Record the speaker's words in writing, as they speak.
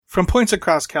From points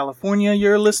across California,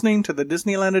 you're listening to the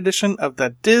Disneyland edition of the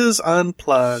Diz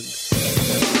Unplugged.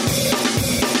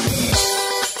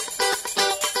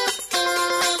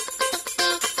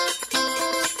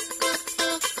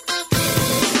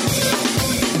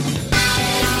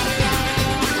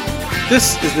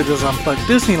 This is the Diz Unplugged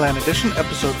Disneyland edition,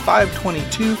 episode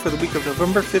 522 for the week of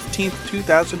November 15th,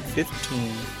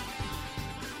 2015.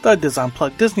 The Diz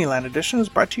Unplugged Disneyland edition is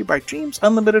brought to you by Dreams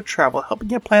Unlimited Travel, helping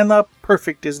you plan the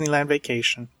perfect Disneyland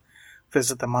vacation.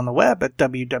 Visit them on the web at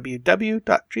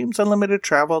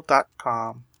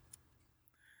www.dreamsunlimitedtravel.com.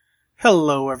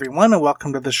 Hello everyone and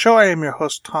welcome to the show. I am your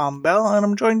host Tom Bell and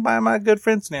I'm joined by my good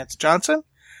friends Nancy Johnson,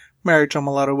 Mary Jo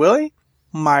Mulatto Willie,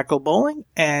 Michael Bowling,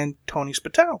 and Tony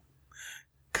Spatell.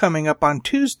 Coming up on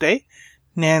Tuesday,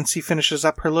 Nancy finishes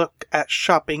up her look at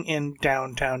shopping in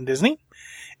downtown Disney.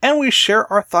 And we share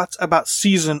our thoughts about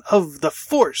Season of the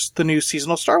Force, the new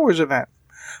seasonal Star Wars event.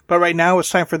 But right now, it's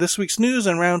time for this week's news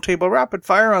and roundtable rapid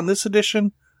fire on this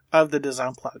edition of the Diz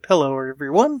Unplugged. Hello,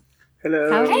 everyone.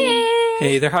 Hello. Hey.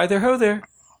 Hey there, hi there, ho there.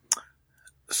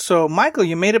 So, Michael,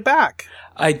 you made it back.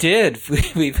 I did.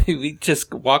 We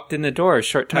just walked in the door a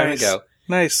short time ago.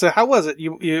 Nice. So, how was it?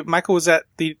 Michael was at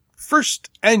the first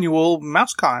annual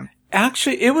MouseCon.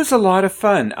 Actually, it was a lot of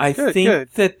fun. I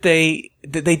think that they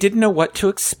didn't know what to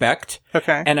expect.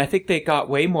 Okay. And I think they got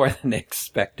way more than they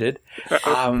expected.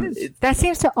 That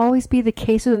seems to always be the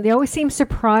case with them. They always seem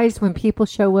surprised when people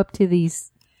show up to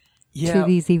these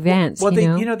events. Well,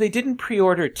 they didn't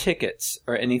pre-order tickets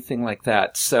or anything like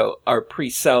that. Or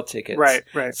pre-sell tickets. Right.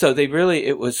 So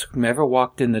it was whomever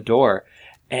walked in the door.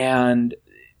 And,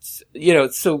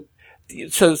 So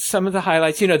some of the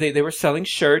highlights, they were selling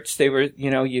shirts. They were,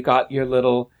 you got your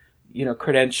little,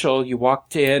 credential. You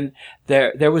walked in.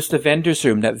 There was the vendor's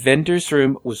room. That vendor's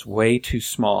room was way too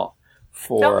small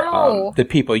for the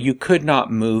people. You could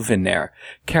not move in there.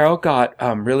 Carol got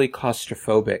really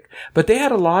claustrophobic. But they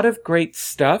had a lot of great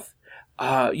stuff.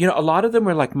 A lot of them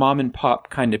were like mom and pop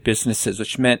kind of businesses,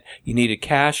 which meant you needed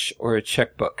cash or a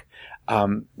checkbook.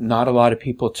 Not a lot of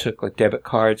people took like debit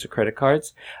cards or credit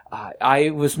cards. I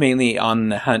was mainly on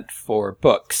the hunt for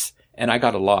books, and I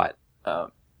got a lot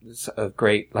of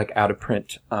great like out of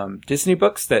print Disney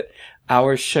books that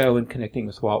our show and Connecting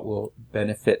with Walt will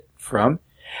benefit from.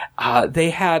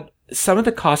 They had some of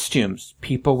the costumes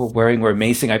people were wearing were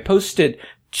amazing. I posted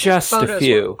just a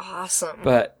few. Were awesome.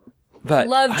 But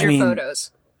loved your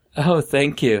photos. Oh,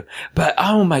 thank you. But,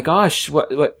 oh my gosh,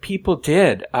 what people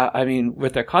did,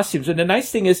 with their costumes. And the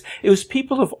nice thing is, it was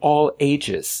people of all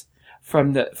ages.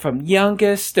 From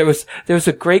youngest, there was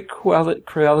a great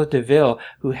Cruella de Vil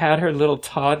who had her little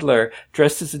toddler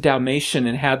dressed as a Dalmatian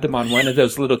and had them on one of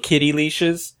those little kitty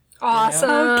leashes.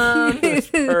 Awesome. It was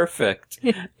perfect.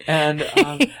 And,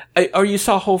 or you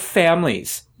saw whole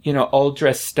families, all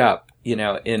dressed up, in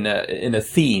a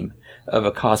theme of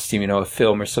a costume, a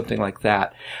film or something like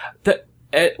that. The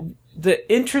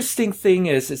interesting thing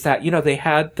is that, they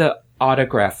had the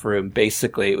autograph room,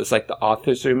 basically. It was like the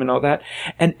author's room and all that.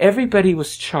 And everybody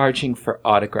was charging for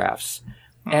autographs.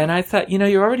 And I thought,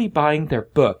 you're already buying their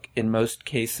book in most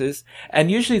cases.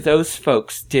 And usually those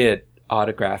folks did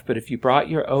autograph. But if you brought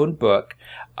your own book,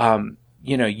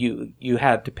 you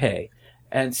had to pay.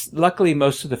 And luckily,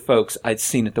 most of the folks I'd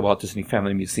seen at the Walt Disney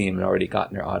Family Museum had already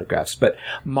gotten their autographs. But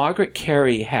Margaret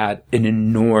Carey had an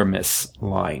enormous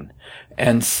line.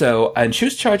 And she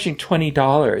was charging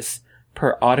 $20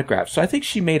 per autograph. So I think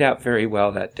she made out very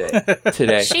well that day,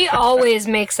 today. She always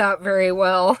makes out very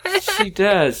well. She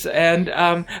does. And,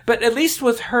 but at least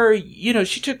with her,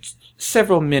 she took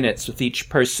several minutes with each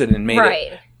person and made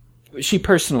it. She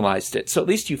personalized it, so at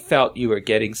least you felt you were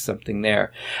getting something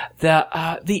there.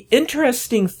 The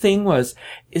interesting thing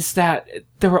is that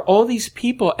there were all these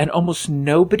people and almost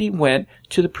nobody went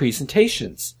to the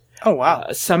presentations. Oh, wow.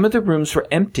 Some of the rooms were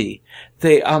empty.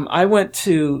 I went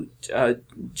to,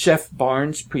 Jeff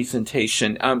Barnes'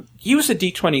 presentation. He was a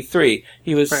D23.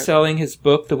 He was selling his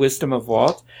book, The Wisdom of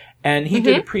Walt. And he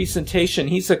did a presentation.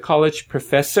 He's a college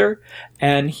professor,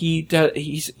 and he's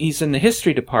in the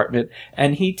history department,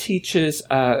 and he teaches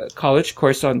a college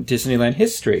course on Disneyland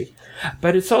history.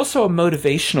 But it's also a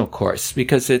motivational course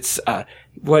because it's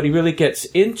what he really gets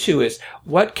into is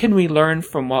what can we learn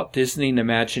from Walt Disney and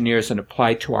Imagineers and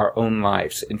apply to our own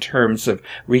lives in terms of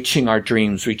reaching our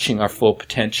dreams, reaching our full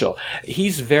potential.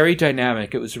 He's very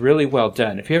dynamic. It was really well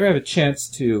done. If you ever have a chance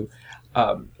to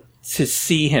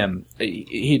see him,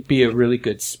 he'd be a really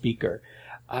good speaker.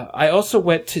 I also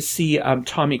went to see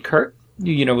Tommy Kirk.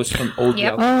 Was from Old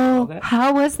Yellow. Oh,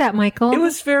 how was that, Michael? It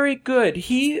was very good.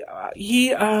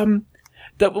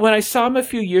 when I saw him a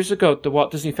few years ago at the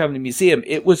Walt Disney Family Museum,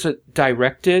 it was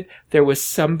directed. There was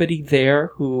somebody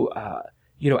there who,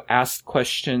 asked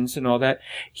questions and all that.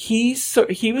 He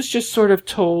was just sort of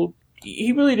told,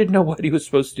 he really didn't know what he was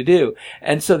supposed to do.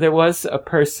 And so there was a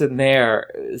person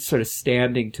there sort of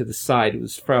standing to the side who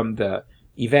was from the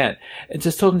event and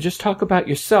just told him, just talk about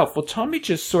yourself. Well, Tommy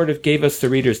just sort of gave us the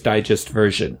Reader's Digest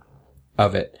version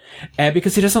of it. And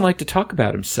because he doesn't like to talk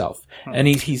about himself. And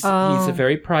he's a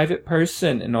very private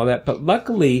person and all that. But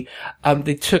luckily,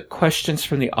 they took questions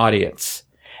from the audience.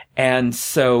 And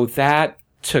so that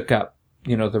took up,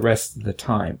 the rest of the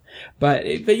time. But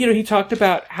he talked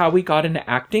about how he got into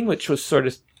acting, which was sort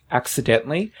of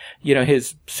accidentally.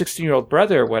 His 16-year-old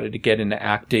brother wanted to get into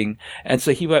acting. And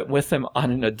so he went with him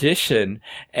on an audition.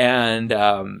 And,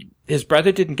 his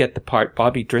brother didn't get the part.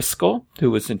 Bobby Driscoll,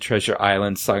 who was in Treasure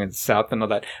Island, Song of the South and all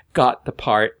that, got the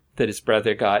part that his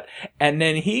brother got. And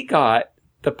then he got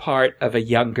the part of a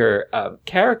younger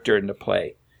character in the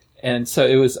play. And so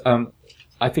it was,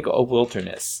 I think, a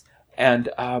wilderness. And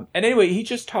anyway, he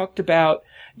just talked about,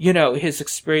 his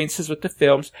experiences with the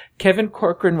films. Kevin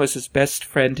Corcoran was his best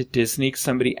friend at Disney.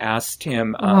 Somebody asked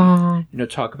him,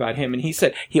 talk about him. And he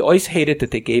said he always hated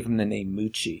that they gave him the name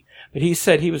Moochie. But he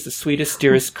said he was the sweetest,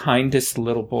 dearest, kindest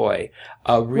little boy.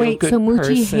 A real good person. Wait,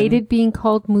 so Moochie hated being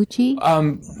called Moochie?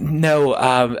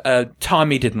 No,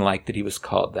 Tommy didn't like that he was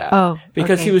called that. Oh,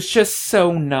 because okay. he was just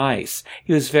so nice.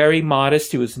 He was very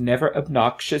modest. He was never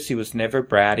obnoxious. He was never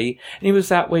bratty. And he was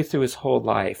that way through his whole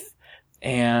life.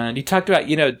 And he talked about,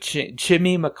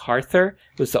 Jimmy MacArthur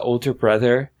was the older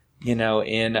brother, in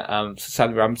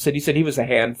Sally Robinson. He said he was a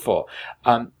handful.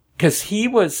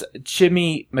 Because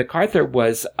Jimmy MacArthur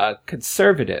was a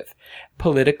conservative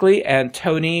politically, and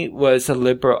Tommy was a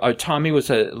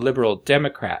liberal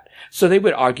Democrat. So they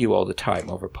would argue all the time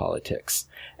over politics.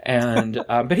 And,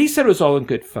 but he said it was all in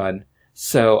good fun.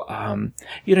 So,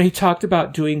 he talked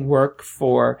about doing work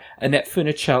for Annette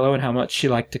Funicello and how much she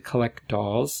liked to collect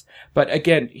dolls. But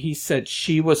again, he said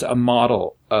she was a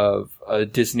model of a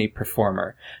Disney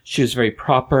performer. She was very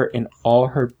proper in all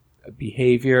her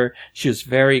behavior. She was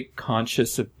very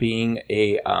conscious of being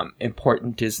a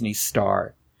important Disney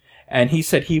star. And he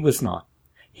said he was not.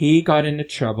 He got into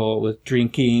trouble with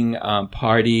drinking,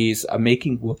 parties,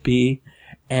 making whoopee.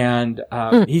 And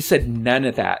he said none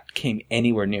of that came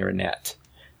anywhere near Annette.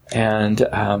 And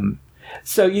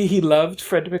so he loved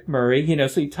Fred McMurray,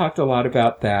 so he talked a lot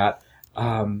about that.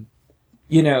 And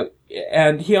I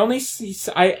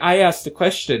asked a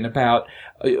question about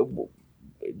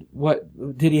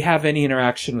what did he have any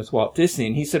interaction with Walt Disney?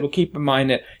 And he said, well, keep in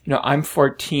mind that, I'm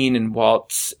 14 and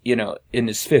Walt's, in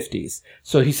his 50s.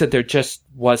 So he said there just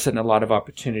wasn't a lot of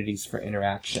opportunities for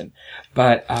interaction.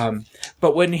 But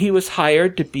when he was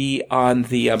hired to be on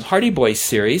the Hardy Boys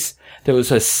series, there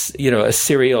was a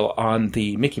serial on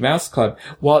the Mickey Mouse Club.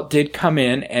 Walt did come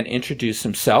in and introduce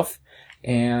himself.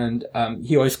 And,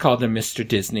 he always called him Mr.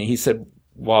 Disney. He said,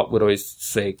 Walt would always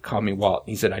say, call me Walt.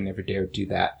 He said, I never dared do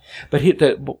that. But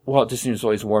Walt Disney was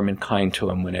always warm and kind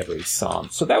to him whenever he saw him.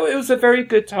 So it was a very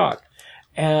good talk.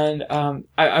 And,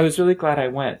 I was really glad I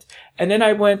went. And then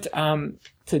I went,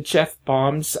 to Jeff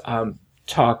Baum's,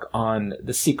 talk on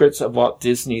the secrets of Walt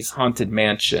Disney's Haunted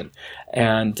Mansion.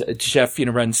 And Jeff,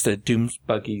 runs the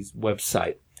Doombuggy's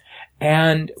website.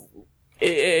 And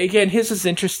again, his is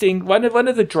interesting. One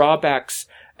of the drawbacks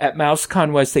at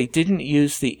MouseCon was they didn't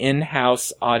use the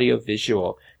in-house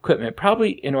audio-visual equipment,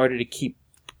 probably in order to keep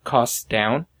costs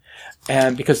down,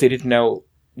 and because they didn't know,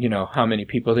 how many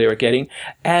people they were getting,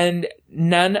 and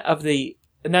none of the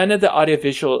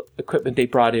audio-visual equipment they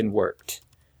brought in worked,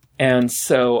 and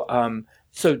so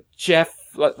Jeff,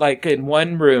 like in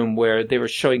one room where they were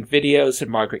showing videos and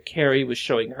Margaret Carey was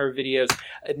showing her videos,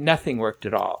 nothing worked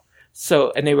at all.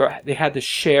 So, and they had to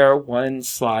share one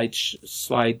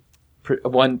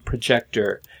one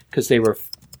projector because the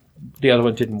other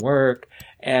one didn't work,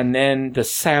 and then the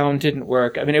sound didn't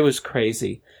work. I mean, it was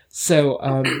crazy. So,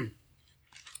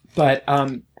 but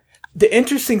the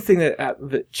interesting thing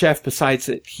that Jeff, besides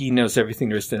that he knows everything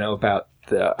there is to know about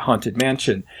the Haunted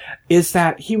Mansion, is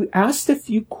that he asked a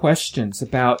few questions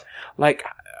about like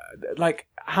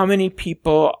how many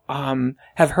people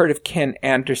have heard of Ken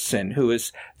Anderson, who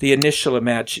was he was an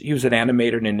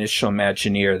animator and initial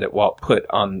Imagineer that Walt put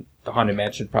on the Haunted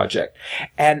Mansion project,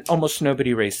 and almost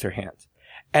nobody raised their hand.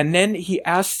 And then he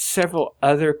asked several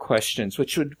other questions,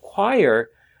 which would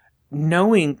require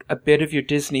knowing a bit of your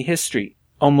Disney history.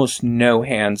 Almost no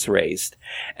hands raised.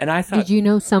 And I thought... Did you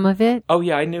know some of it? Oh,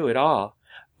 yeah, I knew it all.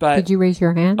 But did you raise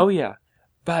your hand? Oh, yeah.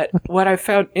 But what I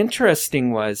found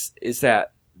interesting is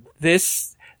that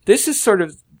this is sort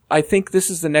of... I think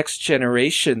this is the next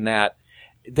generation that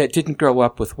that didn't grow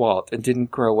up with Walt and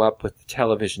didn't grow up with the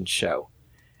television show.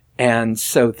 And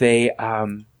so they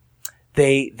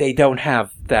don't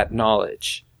have that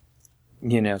knowledge,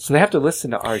 so they have to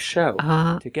listen to our show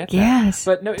to get that. Yes.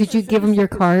 But no, did you give them your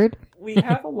card? We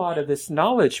have a lot of this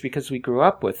knowledge because we grew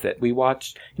up with it. We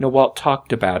watched, Walt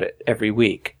talked about it every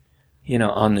week,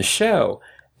 on the show.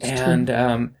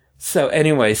 And, so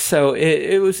anyway,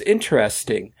 it was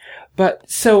interesting. But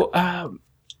so,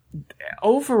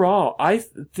 overall, I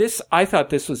thought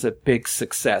this was a big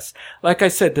success. Like I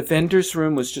said, the vendors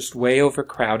room was just way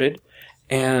overcrowded.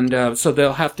 And, so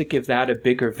they'll have to give that a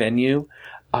bigger venue.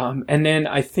 And then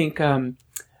I think,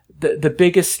 the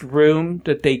biggest room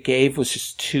that they gave was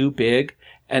just too big.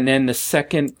 And then the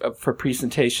second for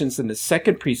presentations and the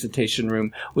second presentation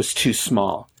room was too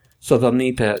small. So they'll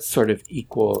need to sort of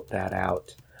equal that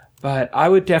out. But I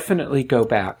would definitely go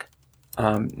back,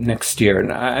 next year.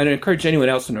 And I'd encourage anyone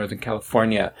else in Northern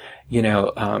California,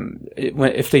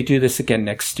 if they do this again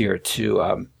next year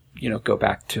to, go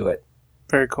back to it.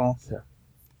 Very cool. So.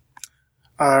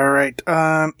 All right.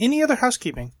 Any other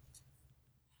housekeeping?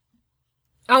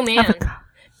 Oh, man.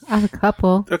 I have a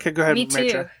couple. Okay, go ahead. Me too.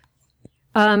 Rachel.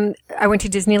 I went to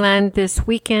Disneyland this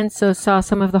weekend, so saw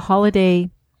some of the holiday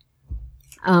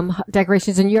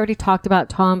decorations. And you already talked about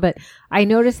Tom, but I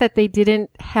noticed that they didn't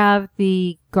have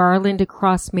the garland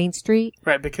across Main Street.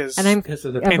 Right, because of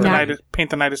the Paint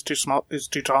the Night is too small, is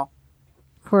too tall.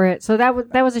 For it. So that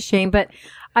was a shame, but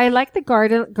I like the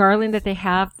garland that they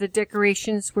have. The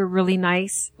decorations were really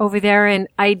nice over there, and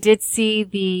I did see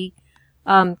the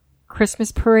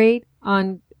Christmas parade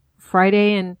on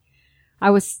Friday, and I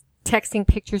was texting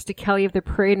pictures to Kelly of the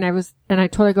parade, and I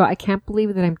told her, I can't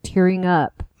believe that I'm tearing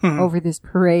up over this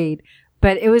parade.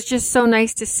 But it was just so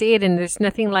nice to see it, and there's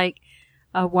nothing like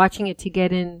watching it to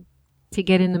get in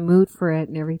the mood for it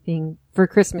and everything for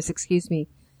Christmas, excuse me.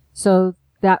 So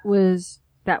that was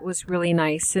really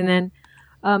nice. And then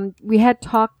we had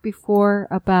talked before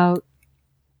about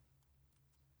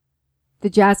the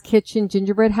Jazz Kitchen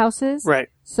gingerbread houses. Right.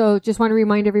 So just want to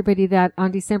remind everybody that on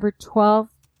December 12th,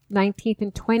 19th,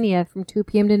 and 20th from 2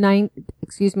 p.m.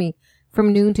 to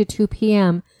from noon to 2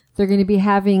 p.m., they're going to be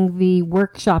having the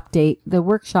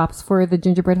workshops for the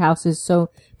gingerbread houses.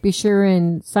 So be sure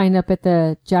and sign up at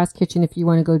the Jazz Kitchen if you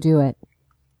want to go do it.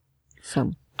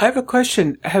 So I have a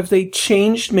question. Have they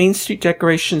changed Main Street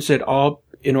decorations at all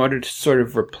in order to sort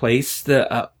of replace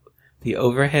the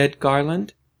overhead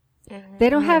garland? They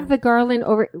don't have the garland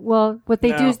over. Well, what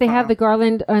they do is they have the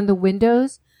garland on the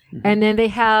windows, and then they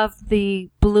have the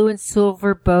blue and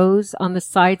silver bows on the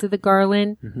sides of the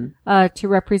garland to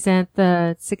represent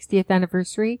the 60th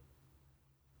anniversary.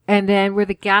 And then where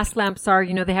the gas lamps are,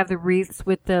 they have the wreaths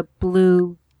with the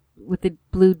blue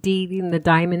D and the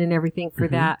diamond and everything for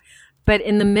that. But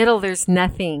in the middle, there's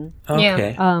nothing.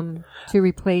 Okay. To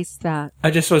replace that.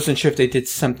 I just wasn't sure if they did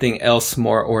something else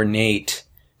more ornate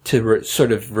to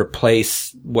sort of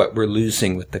replace what we're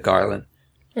losing with the garland.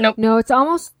 Nope. No, it's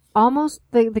almost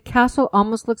the castle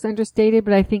almost looks understated,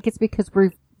 but I think it's because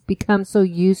we've become so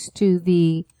used to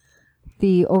the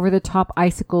over the top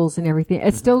icicles and everything.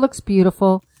 It still looks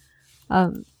beautiful.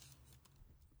 But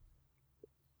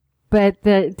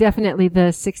definitely the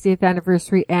 60th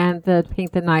anniversary and the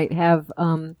Paint the Night have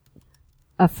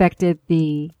affected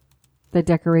the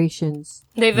decorations.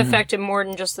 They've affected more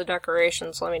than just the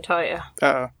decorations, let me tell you.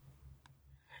 Uh-oh.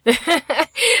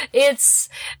 It's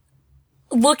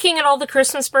looking at all the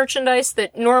Christmas merchandise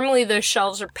that normally those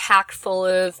shelves are packed full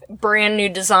of brand new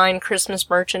design Christmas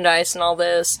merchandise and all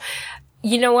this.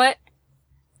 You know what?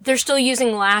 They're still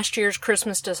using last year's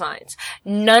Christmas designs.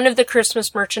 None of the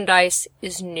Christmas merchandise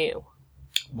is new.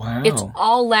 Wow. It's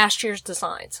all last year's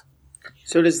designs.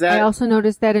 So does that... I also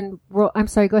noticed that I'm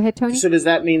sorry, go ahead, Tony. So does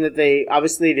that mean that they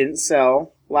obviously didn't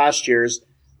sell last year's,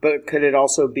 but could it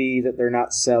also be that they're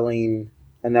not selling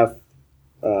enough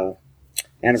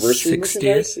anniversary 60th?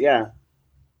 merchandise? Yeah.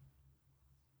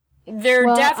 They're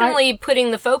definitely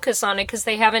putting the focus on it because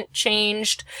they haven't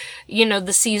changed,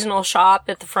 the seasonal shop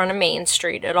at the front of Main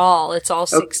Street at all. It's all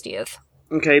 60th.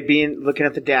 Okay, looking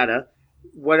at the data,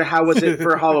 how was it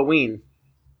for Halloween?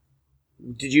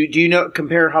 Do you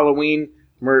compare Halloween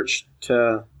merch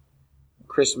to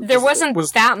Christmas? There wasn't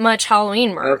that much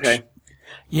Halloween merch. Okay.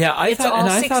 Yeah, I thought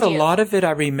a 60th. lot of it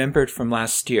I remembered from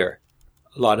last year.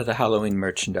 A lot of the Halloween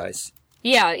merchandise.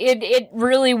 Yeah, it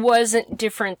really wasn't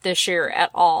different this year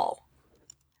at all.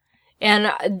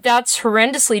 And that's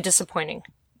horrendously disappointing.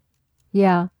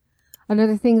 Yeah.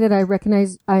 Another thing that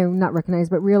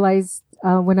realized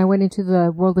when I went into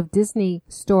the World of Disney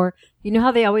store, you know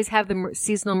how they always have the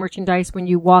seasonal merchandise when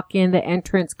you walk in the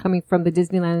entrance coming from the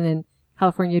Disneyland and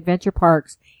California Adventure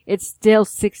Parks, it's still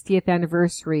 60th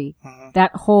anniversary.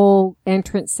 That whole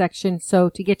entrance section. So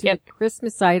to get to the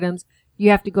Christmas items, you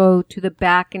have to go to the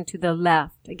back and to the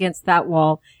left against that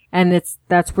wall. And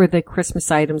that's where the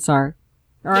Christmas items are.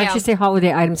 Or I should say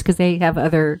holiday items, because they have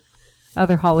other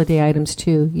holiday items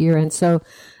too, year end. So,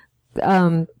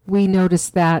 we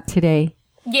noticed that today.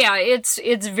 Yeah, it's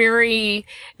very,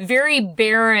 very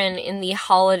barren in the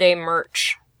holiday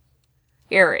merch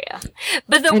area.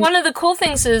 But one of the cool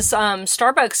things is,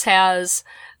 Starbucks has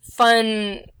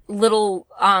fun little,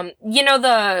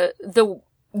 the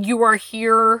You Are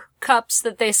Here cups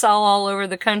that they sell all over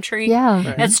the country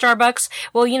at Starbucks.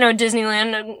 Well,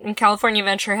 Disneyland and California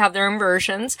Adventure have their own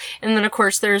versions. And then, of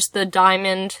course, there's the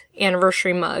Diamond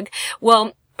Anniversary mug.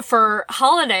 Well, for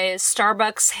holidays,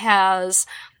 Starbucks has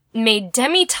made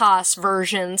Demi-Tasse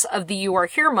versions of the You Are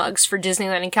Here mugs for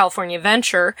Disneyland and California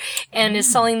Adventure and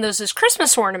is selling those as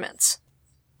Christmas ornaments.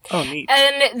 Oh, neat.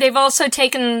 And they've also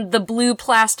taken the blue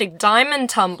plastic diamond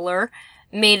tumbler,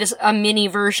 made a mini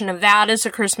version of that as a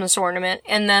Christmas ornament,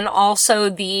 and then also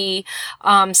the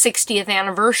 60th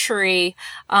anniversary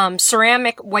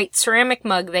white ceramic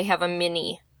mug, they have a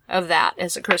mini of that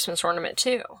as a Christmas ornament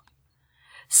too.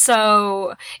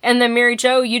 So, and then Mary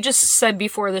Jo, you just said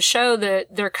before the show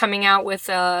that they're coming out with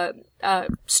a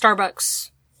Starbucks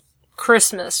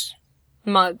Christmas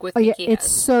mug with Mickey head. It's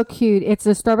so cute. It's a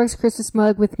Starbucks Christmas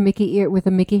mug with with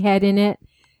a Mickey head in it.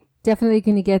 Definitely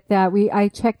going to get that. I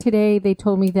checked today. They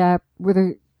told me that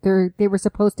they were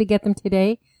supposed to get them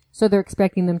today, so they're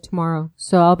expecting them tomorrow.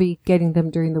 So I'll be getting them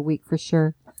during the week for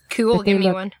sure. Cool. Give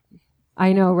me one.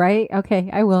 I know, right? Okay,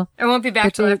 I will. I won't be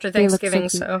back till after Thanksgiving,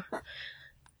 so.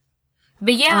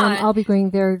 But yeah. I'll be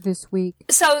going there this week.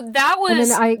 So that was,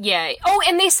 yeah. Oh,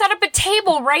 and they set up a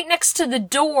table right next to the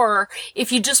door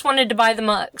if you just wanted to buy the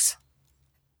mugs.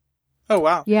 Oh,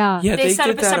 wow. Yeah. They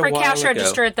set up a separate cash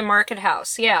register at the market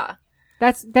house. Yeah.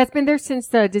 That's been there since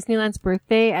Disneyland's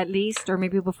birthday, at least, or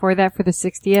maybe before that for the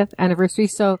 60th anniversary.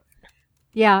 So,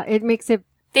 yeah, it makes it.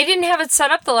 They didn't have it set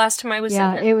up the last time I was in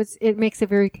there. It makes it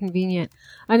very convenient.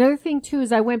 Another thing too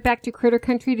is I went back to Critter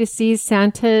Country to see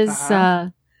Santa's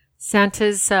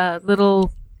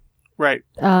little right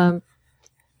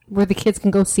where the kids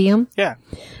can go see him. Yeah,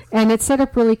 and it's set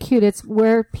up really cute. It's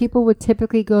where people would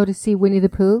typically go to see Winnie the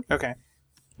Pooh. Okay,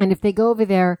 and if they go over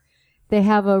there, they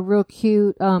have a real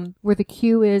cute where the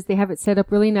queue is. They have it set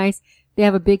up really nice. They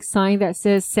have a big sign that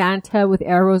says Santa with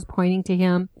arrows pointing to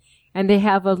him. And they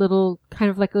have a little, kind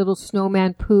of like a little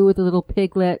snowman Pooh with a little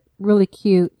piglet, really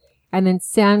cute. And then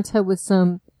Santa with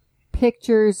some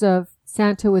pictures of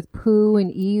Santa with Pooh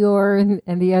and Eeyore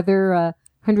and the other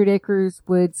 100 Acres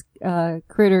Woods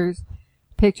critters,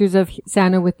 pictures of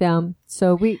Santa with them.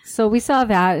 So we saw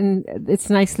that, and it's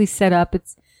nicely set up.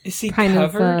 Is he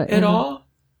covered at all,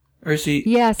 or is he?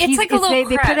 Yes, it's like a little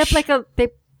they put up like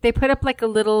they put up like a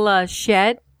little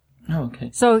shed. Oh, okay.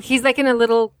 So he's like in a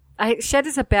little. Shed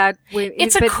is a bad way.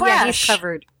 It's a creche. Yeah, he's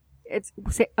covered. It's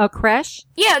a creche?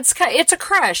 Yeah, it's a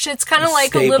creche. It's kind of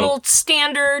like a little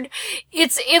standard.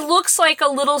 It looks like a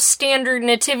little standard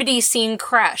nativity scene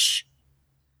creche.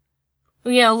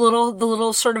 Yeah, the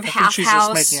little sort of half she's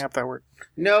house. Just making up that word.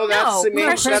 No, that's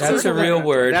a real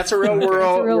word. That's a real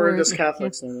word. Just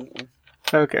Catholics.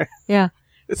 Okay. Yeah.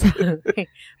 Okay.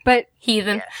 But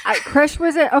heathen. Creche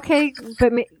was it okay?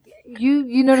 But.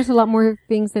 You notice a lot more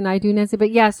things than I do, Nancy.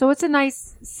 But yeah, so it's a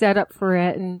nice setup for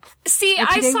it. And see,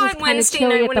 I saw it Wednesday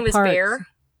night when it was bare.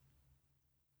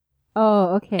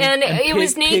 Oh, okay. And it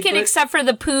was naked except for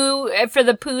the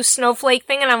Pooh snowflake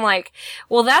thing, and I'm like,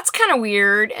 well, that's kind of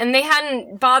weird. And they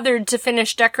hadn't bothered to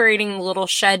finish decorating the little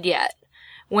shed yet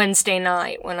Wednesday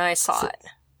night when I saw it.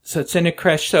 So it's in a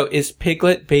creche. So is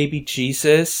Piglet baby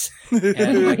Jesus,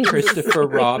 and like Christopher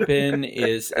Robin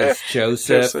is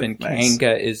Joseph, and nice.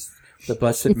 Kanga is the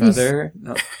Blessed Mother?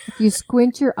 No. If you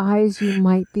squint your eyes, you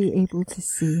might be able to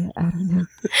see it. I don't know.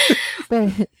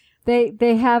 But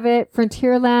they have it.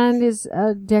 Frontierland is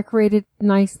decorated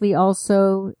nicely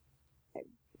also,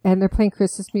 and they're playing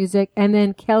Christmas music. And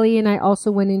then Kelly and I also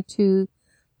went into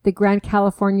the Grand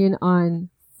Californian on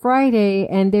Friday,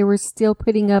 and they were still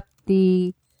putting up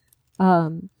the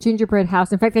gingerbread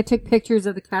house. In fact, I took pictures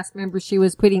of the cast members. She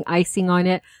was putting icing on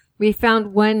it. We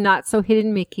found one not so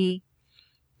hidden Mickey.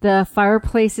 The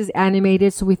fireplace is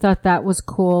animated, so we thought that was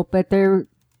cool. But they're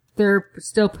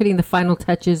still putting the final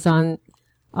touches on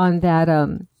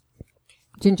that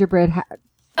gingerbread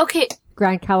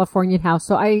Grand Californian house.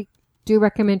 So I do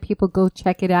recommend people go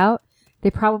check it out.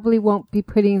 They probably won't be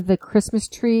putting the Christmas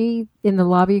tree in the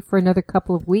lobby for another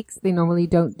couple of weeks. They normally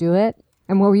don't do it.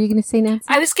 And what were you going to say, Nancy?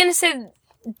 I was going to say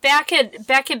back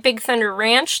at Big Thunder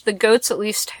Ranch, the goats at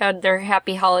least had their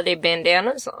happy holiday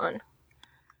bandanas on.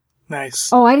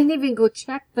 Nice. Oh, I didn't even go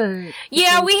check the.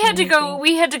 Yeah, we had to go.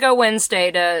 We had to go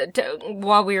Wednesday to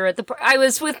while we were at the. I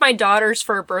was with my daughters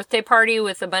for a birthday party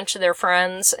with a bunch of their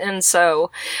friends, and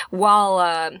so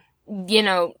while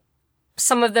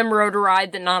some of them rode a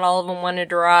ride that not all of them wanted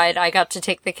to ride, I got to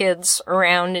take the kids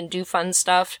around and do fun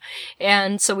stuff,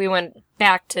 and so we went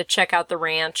back to check out the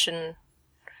ranch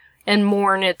and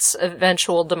mourn its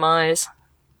eventual demise.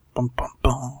 Bum, bum,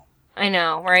 bum. I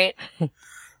know, right?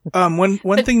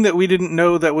 One thing that we didn't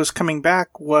know that was coming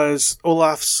back was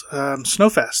Olaf's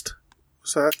Snowfest.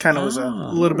 So that kind of was a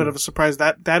little bit of a surprise.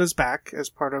 That is back as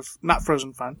part of not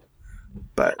Frozen Fun,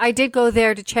 but I did go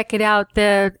there to check it out.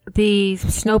 The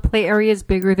snow play area is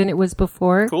bigger than it was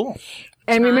before. cool.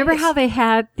 And remember how they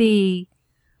had the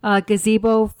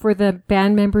gazebo for the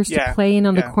band members to play in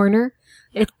on the corner?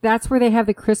 That's where they have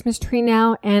the Christmas tree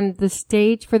now, and the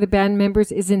stage for the band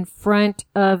members is in front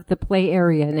of the play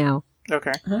area now.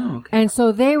 Okay. Oh, okay. And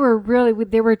so there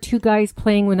were two guys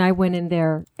playing when I went in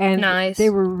there, and Nice. they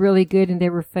were really good and they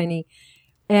were funny,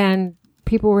 and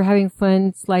people were having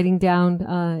fun sliding down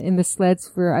in the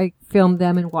sleds. I filmed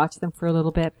them and watched them for a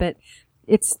little bit, but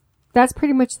that's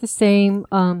pretty much the same.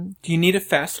 Do you need a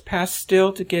fast pass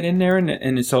still to get in there,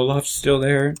 and is Olaf still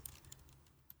there?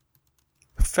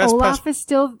 Olaf is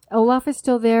still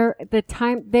there. The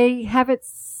time they have it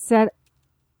set,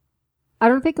 I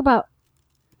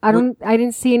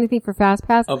didn't see anything for Fast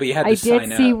Pass. Oh, but you had to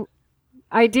sign up.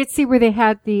 I did see where they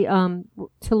had the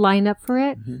to line up for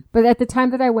it, but at the time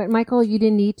that I went, Michael, you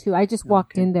didn't need to. I just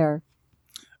walked in there.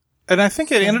 And I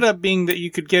think it ended up being that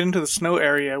you could get into the snow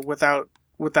area without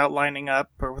lining up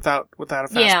or without a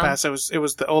fast pass. It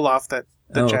was the Olaf that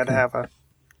you had to have a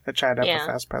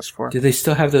fast pass for. Do they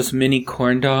still have those mini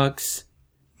corn dogs?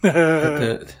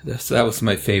 That was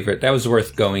my favorite. That was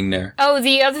worth going there. Oh,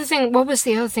 the other thing. What was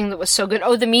the other thing that was so good?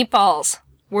 Oh, the meatballs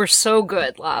were so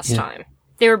good last time.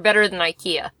 They were better than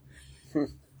IKEA.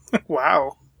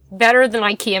 Wow. Better than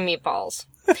IKEA meatballs.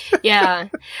 Yeah.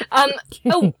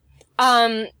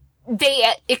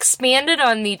 They expanded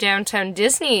on the downtown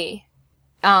Disney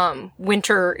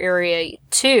winter area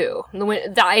too.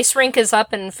 The ice rink is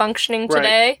up and functioning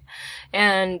today,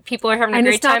 and people are having a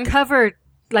great time. And it's not covered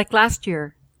like last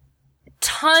year.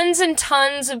 Tons and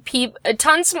tons of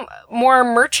tons more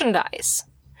merchandise.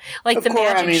 Like the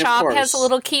Magic Shop has a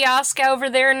little kiosk over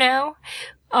there now.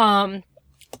 But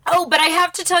I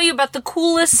have to tell you about the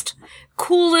coolest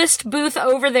booth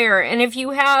over there. And if you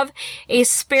have a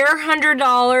spare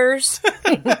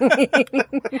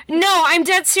 $100, no, I'm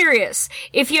dead serious.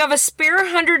 If you have a spare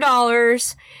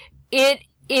 $100, it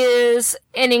is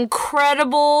an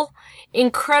incredible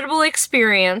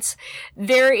experience.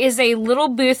 There is a little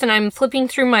booth, and I'm flipping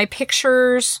through my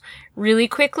pictures really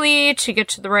quickly to get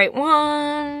to the right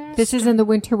one. This is in the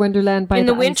Winter Wonderland by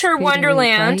the Winter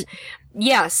Wonderland. Right?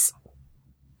 Yes.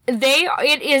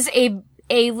 It is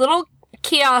a little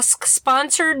kiosk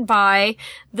sponsored by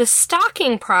the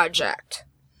Stocking Project.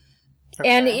 Okay.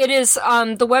 And it is,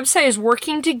 the website is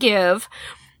Working to Give,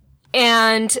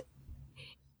 and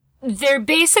they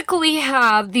basically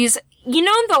have these,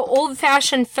 the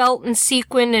old-fashioned felt and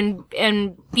sequin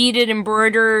and beaded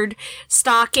embroidered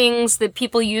stockings that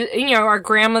people use, our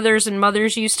grandmothers and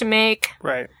mothers used to make.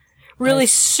 Right. Really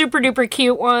super duper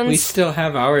cute ones. We still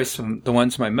have ours from the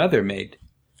ones my mother made.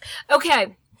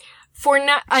 Okay. For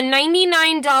a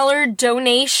 $99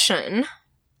 donation,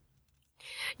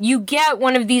 you get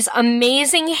one of these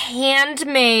amazing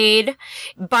handmade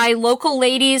by local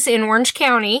ladies in Orange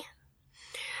County.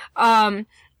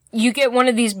 You get one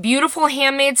of these beautiful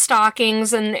handmade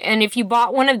stockings, and if you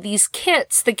bought one of these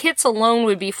kits, the kits alone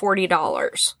would be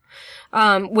 $40,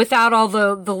 without all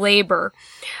the labor.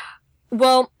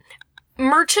 Well,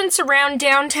 merchants around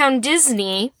downtown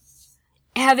Disney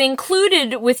have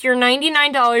included with your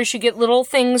 $99, you get little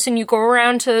things, and you go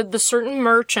around to the certain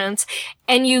merchants,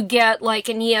 and you get like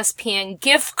an ESPN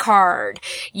gift card.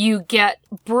 You get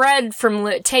bread from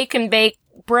Take and Bake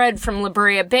bread from La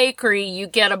Brea Bakery. You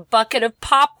get a bucket of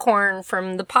popcorn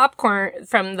from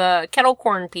the kettle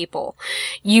corn people.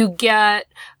 You get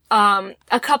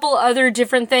a couple other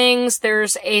different things.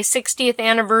 There's a 60th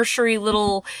anniversary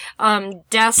little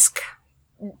desk,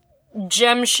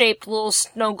 gem-shaped little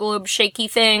snow globe shaky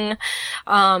thing.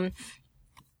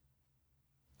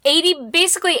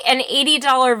 Basically an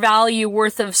 $80 value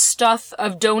worth of stuff,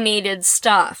 of donated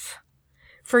stuff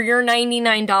for your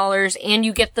 $99, and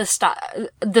you get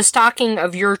the stocking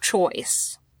of your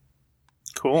choice.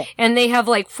 Cool. And they have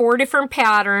like 4 different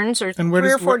patterns, or and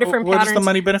 3 or 4 different patterns. Where does the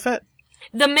money benefit?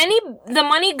 The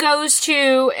money goes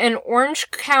to an Orange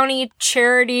County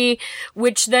charity,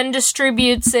 which then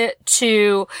distributes it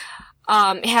to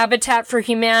Habitat for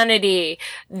Humanity,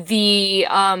 the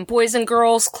Boys and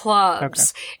Girls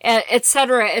Clubs, et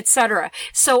cetera, et cetera.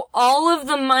 So all of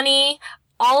the money,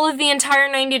 all of the entire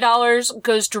 $90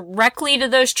 goes directly to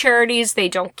those charities. They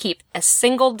don't keep a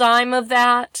single dime of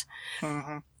that.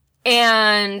 Mm-hmm.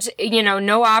 And,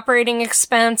 no operating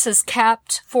expense is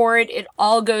kept for it. It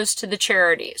all goes to the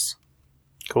charities.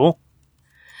 Cool.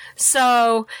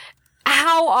 So,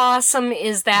 how awesome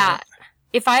is that?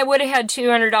 If I would have had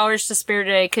 $200 to spare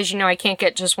today, because, I can't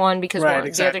get just one because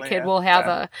the other kid will have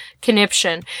a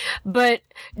conniption. But,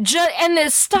 and the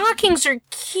stockings are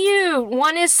cute.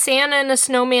 One is Santa and a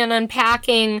snowman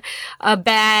unpacking a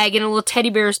bag and a little teddy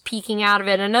bear is peeking out of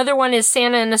it. Another one is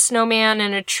Santa and a snowman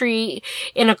and a tree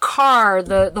in a car.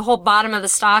 The whole bottom of the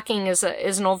stocking is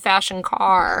an old-fashioned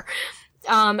car.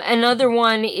 Another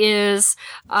one is,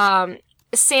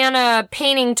 Santa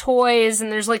painting toys,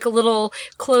 and there's like a little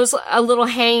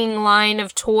hanging line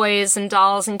of toys and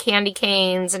dolls and candy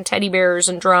canes and teddy bears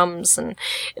and drums, and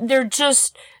they're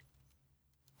just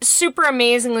super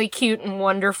amazingly cute and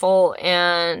wonderful,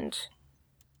 and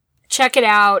check it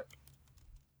out.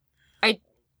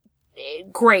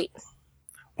 Great.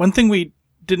 One thing we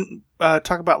didn't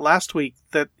talk about last week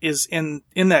that is in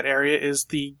that area is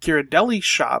the Ghirardelli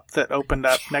shop that opened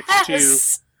up next to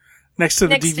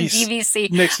the DVC.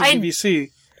 Next to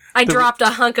DVC. I dropped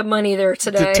a hunk of money there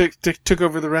today. Took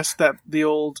over the rest of the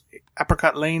old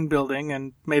Apricot Lane building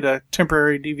and made a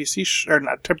temporary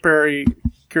temporary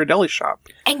Ghirardelli shop.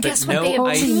 And guess what? No they have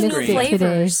ice two new cream.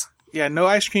 flavors. Yeah, no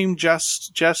ice cream,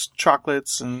 just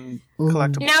chocolates and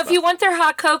collectibles. Now, if you want their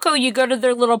hot cocoa, you go to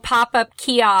their little pop-up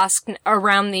kiosk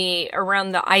around the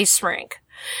ice rink.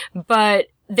 But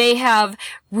they have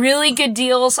really good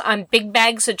deals on big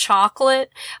bags of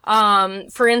chocolate.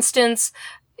 For instance,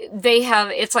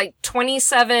 it's like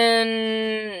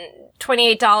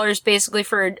 $28 basically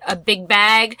for a big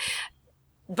bag.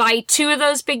 Buy 2 of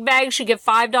those big bags, you get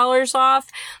 $5 off.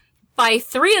 Buy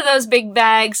 3 of those big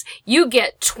bags, you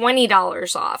get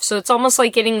 $20 off. So it's almost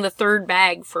like getting the third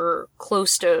bag for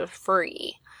close to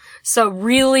free. So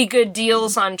really good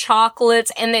deals on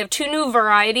chocolates. And they have 2 new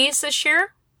varieties this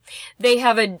year. They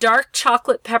have a dark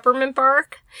chocolate peppermint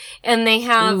bark, and they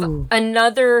have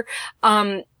another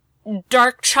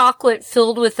dark chocolate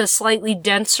filled with a slightly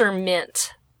denser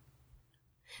mint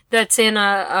that's in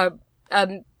a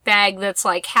bag that's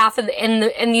like half of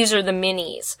and these are the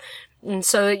minis. And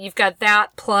so you've got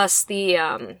that plus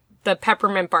the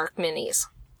peppermint bark minis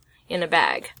in a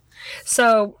bag.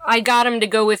 So I got them to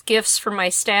go with gifts for my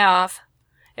staff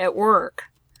at work.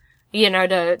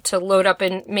 To load up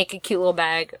and make a cute little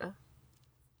bag.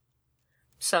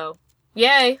 So,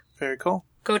 yay. Very cool.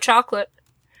 Go chocolate.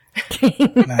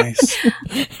 Nice.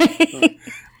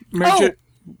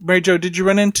 Mary Jo, did you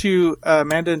run into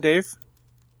Amanda and Dave?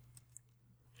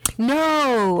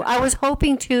 No, I was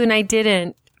hoping to, and I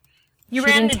didn't. You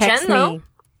ran into Jen, though?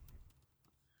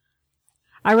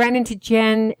 I ran into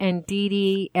Jen and Dee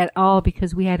Dee et al.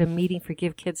 Because we had a meeting for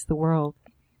Give Kids the World.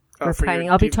 We're planning.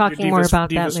 I'll be talking more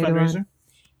about that later on.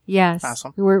 Yes.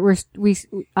 Awesome. We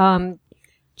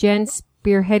Jen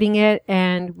spearheading it,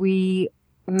 and we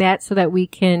met so that we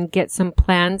can get some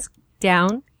plans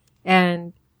down,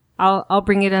 and I'll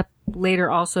bring it up later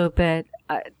also, but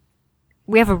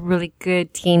we have a really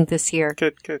good team this year.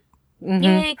 Good. Mm-hmm.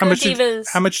 Yay, go Divas.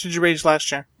 How much did you raise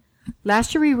last year?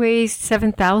 Last year we raised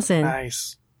 $7,000.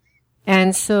 Nice.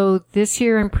 And so this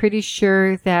year, I'm pretty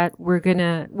sure that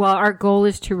our goal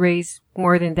is to raise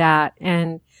more than that.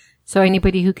 And so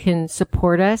anybody who can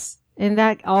support us in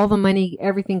that, all the money,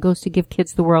 everything goes to Give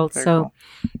Kids the World. Very cool.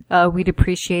 We'd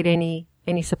appreciate any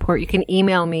support. You can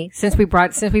email me since we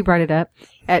brought it up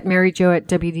at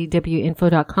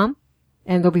maryjo@wdwinfo.com,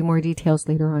 and there'll be more details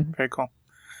later on. Very cool.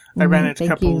 I ran into a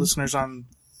couple of listeners on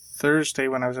Thursday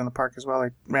when I was in the park as well.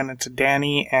 I ran into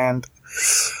Danny and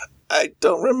I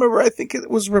don't remember. I think it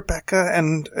was Rebecca,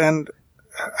 and I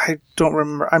don't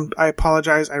remember. I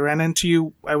apologize. I ran into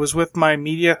you. I was with my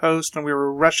media host, and we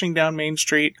were rushing down Main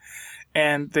Street,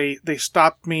 and they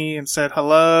stopped me and said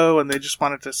hello, and they just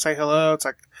wanted to say hello. It's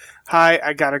like, hi,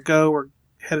 I gotta go. We're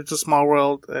headed to Small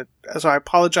World. So I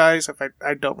apologize if I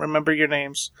don't remember your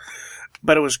names,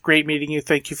 but it was great meeting you.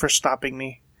 Thank you for stopping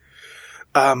me.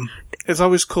 It's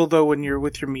always cool though when you're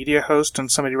with your media host and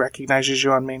somebody recognizes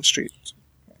you on Main Street.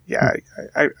 Yeah,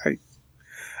 I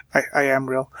am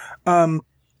real. Well,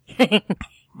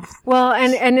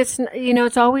 and it's,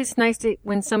 it's always nice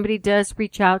when somebody does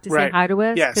reach out to say hi to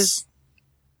us.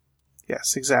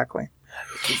 Yes, exactly.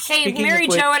 Hey, Speaking Mary of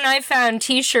which- Jo and I found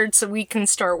T-shirts that we can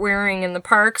start wearing in the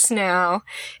parks now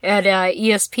at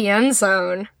ESPN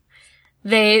Zone.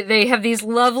 They have these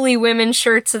lovely women's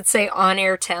shirts that say "On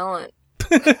Air Talent."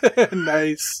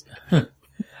 Nice.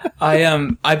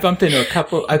 I bumped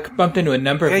into a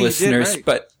number of Yeah, you did, listeners, right.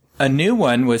 but a new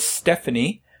one was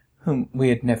Stephanie, whom we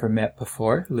had never met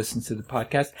before, who listens to the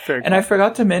podcast. Very And I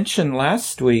forgot to mention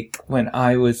last week when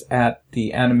I was at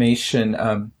the animation,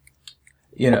 the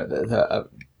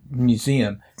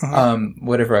museum,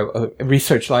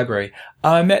 research library.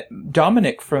 I met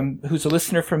Dominic who's a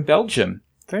listener from Belgium,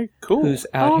 Very cool. who's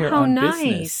out here how on nice.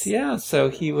 business. Yeah, so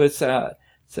he was, so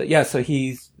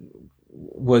he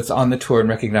was on the tour and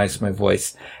recognized my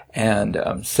voice and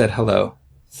said hello.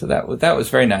 So that was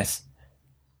very nice.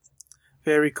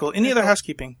 Very cool. Any other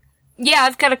housekeeping? Yeah,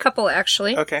 I've got a couple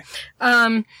actually. Okay.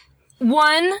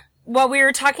 One, while we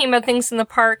were talking about things in the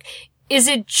park, is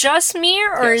it just me,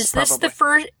 or Yes, is this probably. the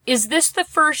first? Is this the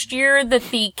first year that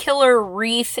the killer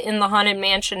wreath in the Haunted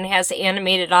Mansion has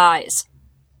animated eyes?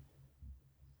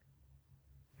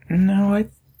 No, I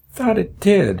thought it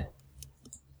did.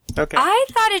 Okay. I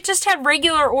thought it just had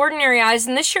regular, ordinary eyes,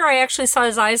 and this year I actually saw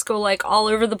his eyes go like all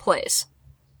over the place.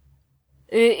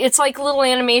 It's like little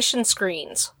animation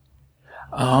screens.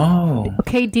 Oh,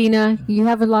 Okay, Dina, you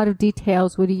have a lot of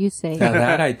details. What do you say? now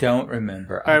that I don't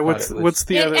remember. All right. What's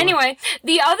the other? Anyway,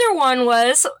 the other one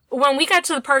was when we got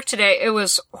to the park today. It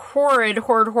was horrid,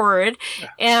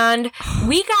 and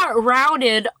we got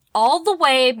routed all the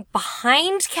way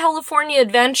behind California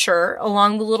Adventure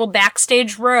along the little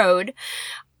backstage road,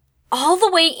 all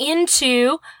the way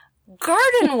into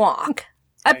Garden Walk.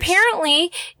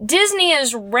 Apparently, Disney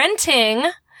is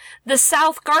renting the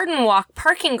South Garden Walk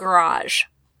parking garage.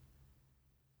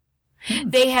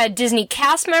 They had Disney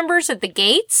cast members at the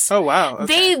gates. Oh wow.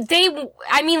 Okay.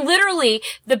 Literally,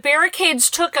 the barricades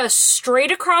took us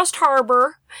straight across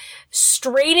harbor,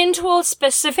 straight into a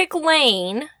specific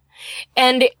lane,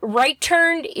 and right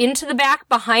turned into the back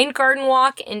behind Garden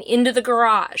Walk and into the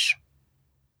garage.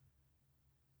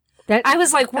 I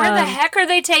was like, where the heck are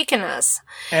they taking us?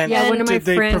 And Yeah, one of my did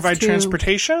they friends, provide too.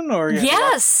 transportation or?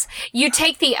 Yes. You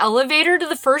take the elevator to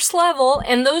the first level,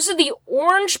 and those are the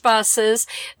orange buses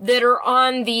that are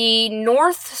on the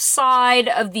north side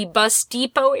of the bus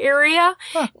depot area.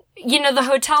 Huh. You know, the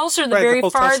hotels are the Right, the very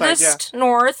hotel side, farthest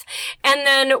north, and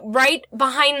then right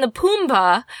behind the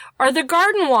Pumbaa are the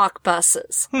Garden Walk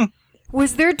buses.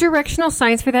 Was there directional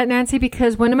signs for that, Nancy?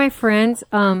 Because one of my friends,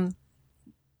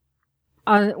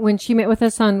 when she met with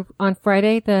us on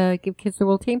Friday, the Give Kids the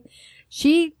World team,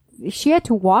 she had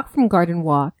to walk from Garden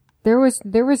Walk. There was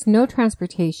no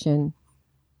transportation.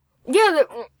 Yeah,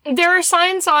 there are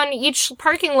signs on each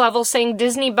parking level saying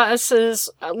Disney buses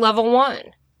level 1.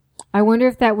 I wonder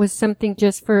if that was something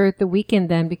just for the weekend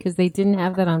then, because they didn't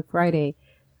have that on Friday.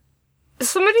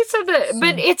 Somebody said that,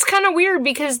 but it's kind of weird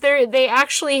because they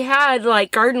actually had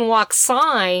like Garden Walk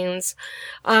signs.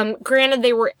 Granted,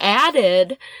 they were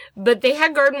added, but they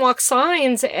had Garden Walk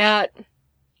signs at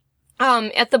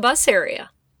the bus area.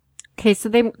 Okay, so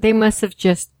they must have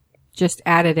just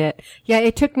added it. Yeah,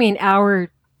 it took me an hour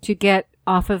to get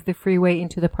off of the freeway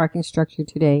into the parking structure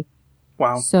today.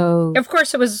 Wow. So, Of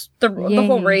course, it was the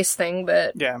whole Yay. race thing,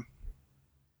 but Yeah.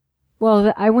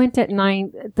 well, I went at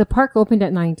 9. The park opened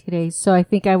at 9 today, so I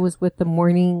think I was with the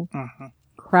morning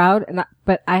crowd,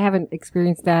 but I haven't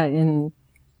experienced that in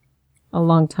a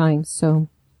long time. So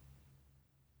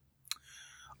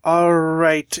All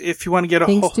right. If you want to get a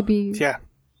things whole, to be, yeah.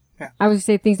 I would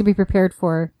say things to be prepared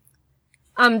for.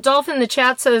 Dolph in the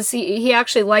chat says he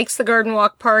actually likes the Garden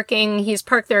Walk parking. He's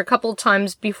parked there a couple of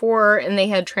times before, and they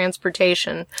had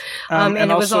transportation. And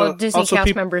it was all Disney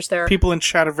cast members there. People in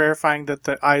chat are verifying that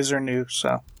the eyes are new.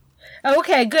 So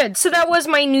Okay, good. So that was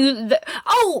my new... and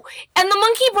the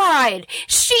Monkey Bride!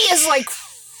 She is, like,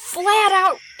 flat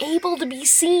out able to be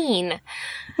seen.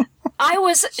 I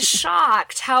was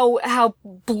shocked how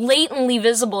blatantly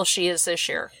visible she is this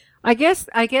year. I guess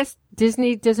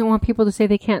Disney doesn't want people to say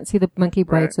they can't see the Monkey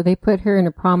Bride, Right. so they put her in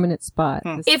a prominent spot.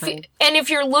 this time. If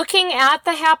you're looking at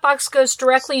the Hatbox Ghost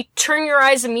directly, turn your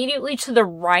eyes immediately to the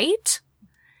right,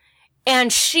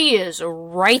 and she is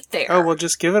right there. oh well,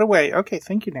 just give it away. Okay,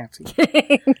 thank you, Nancy.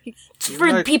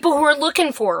 For the people who are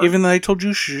looking for her. Even though I told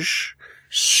you shush,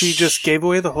 she just gave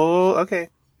away the whole. Okay,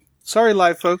 sorry,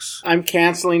 live folks. I'm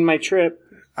canceling my trip.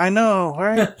 I know,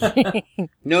 right?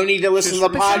 No need to listen to the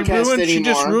podcast anymore. She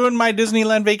just ruined my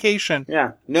Disneyland vacation.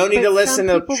 Yeah, no need But to listen some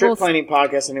to people trip will- planning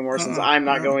podcast anymore since I'm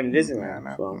not going to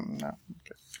Disneyland. So. No.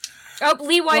 Oh,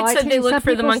 Lee White Well, I said tell they you, some looked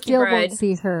for the people Monkey still Bride. won't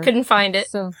see her. Couldn't find it.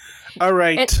 So All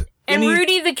right. And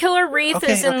Rudy, the killer wreath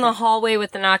is in okay. the hallway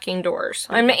with the knocking doors.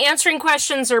 I'm answering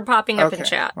questions or popping up in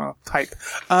chat. Well, type.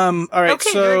 All right,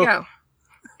 Okay, so... here we go.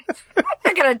 I'm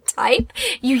not gonna type.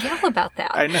 You yell about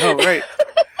that. I know, right?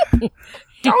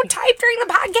 Don't type during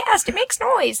the podcast. It makes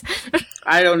noise.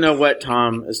 I don't know what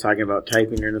Tom is talking about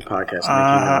typing during the podcast.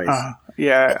 Making noise.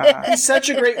 Yeah. He's such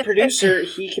a great producer,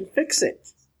 he can fix it.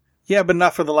 Yeah, but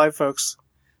not for the live folks.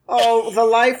 Oh, the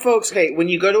live folks. Okay, when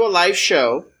you go to a live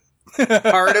show,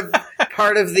 part of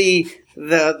the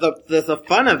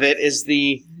fun of it is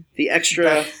the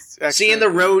extra seeing the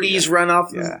roadies run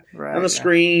off on the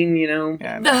screen, you know.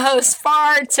 Yeah, The host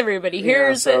farts. Everybody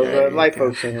hears so it. the live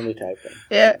folks can hear me typing.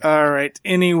 Yeah. All right.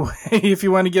 Anyway, if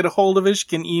you want to get a hold of us, you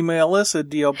can email us at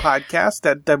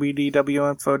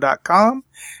dopodcast@wdwinfo.com.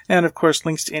 And, of course,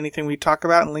 links to anything we talk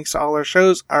about and links to all our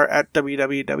shows are at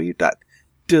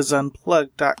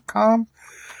www.disunplug.com.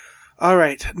 All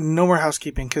right. No more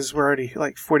housekeeping because we're already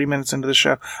like 40 minutes into the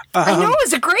show. I know, it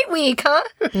was a great week, huh?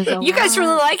 You guys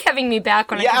really like having me back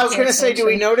when I was going to say, do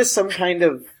we notice some kind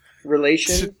of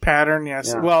relation? Pattern,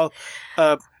 yes. Yeah. Well,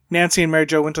 Nancy and Mary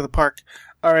Jo went to the park.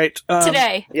 All right.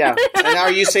 Today. Yeah. And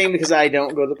are you saying because I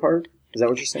don't go to the park? Is that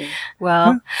what you're saying?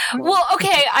 Well,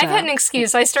 okay, I've had an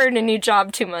excuse. I started a new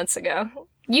job 2 months ago.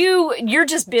 You're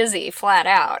just busy, flat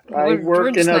out. I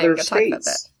worked in other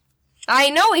states.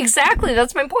 I know, exactly.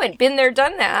 That's my point. Been there,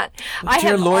 done that.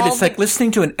 Dear Lord, it's like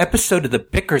listening to an episode of The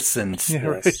Bickersons. Yeah,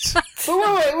 right.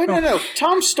 But wait, no.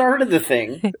 Tom started the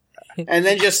thing, and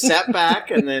then just sat back,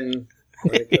 and then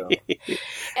let it go.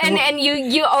 And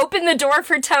you open the door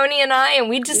for Tony and I, and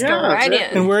we just go right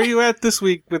in. And where are you at this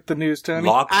week with the news, Tony?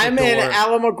 I'm in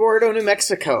Alamogordo, New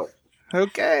Mexico.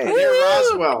 Okay. Near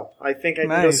Roswell. I think I can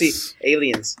go see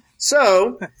aliens.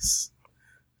 So,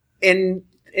 in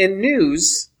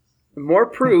news, more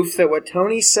proof that what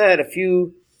Tony said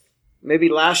maybe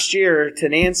last year to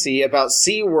Nancy about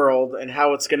SeaWorld and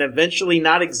how it's going to eventually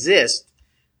not exist.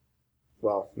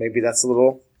 Well, maybe that's a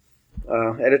little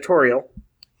editorial.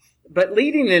 But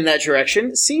leading in that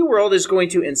direction, SeaWorld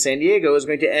in San Diego is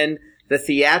going to end the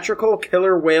theatrical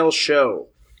killer whale show,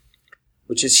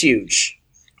 which is huge.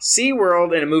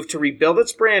 SeaWorld, in a move to rebuild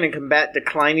its brand and combat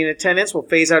declining attendance, will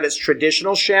phase out its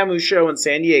traditional Shamu show in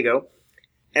San Diego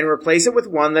and replace it with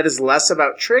one that is less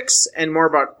about tricks and more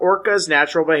about orcas'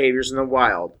 natural behaviors in the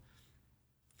wild.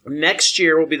 Next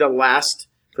year will be the last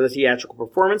for the theatrical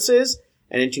performances,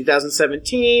 and in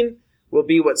 2017 will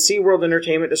be what SeaWorld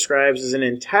Entertainment describes as an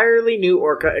entirely new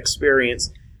orca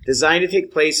experience designed to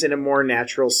take place in a more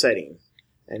natural setting.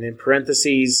 And in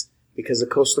parentheses, because the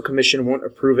Coastal Commission won't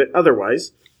approve it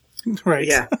otherwise. Right.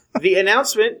 Yeah. The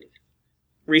announcement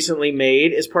recently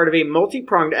made is part of a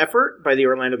multi-pronged effort by the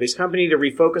Orlando-based company to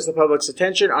refocus the public's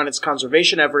attention on its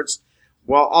conservation efforts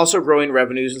while also growing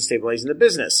revenues and stabilizing the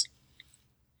business.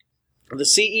 The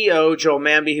CEO, Joel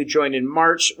Manby, who joined in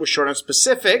March, was short on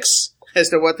specifics as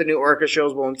to what the new orca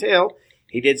shows will entail.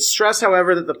 He did stress,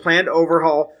 however, that the planned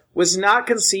overhaul was not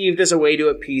conceived as a way to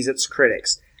appease its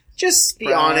critics. Just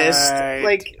be honest.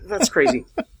 Like, that's crazy.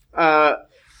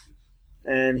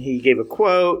 And he gave a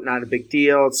quote, not a big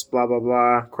deal, it's blah, blah,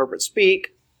 blah, corporate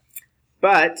speak.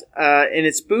 But in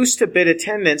its boost to bid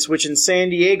attendance, which in San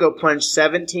Diego plunged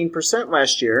 17%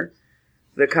 last year,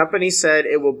 the company said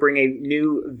it will bring a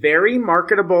new, very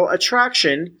marketable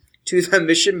attraction to the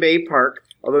Mission Bay Park,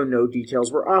 although no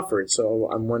details were offered. So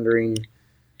I'm wondering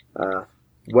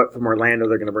what from Orlando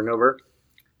they're going to bring over.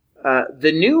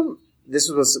 This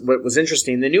was what was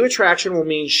interesting. The new attraction will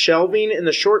mean shelving in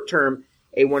the short term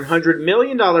a $100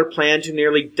 million plan to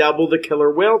nearly double the killer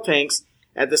whale tanks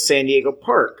at the San Diego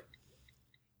park.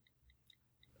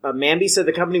 Manby said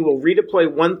the company will redeploy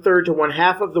 1/3 to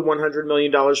 1/2 of the $100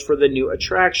 million for the new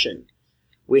attraction.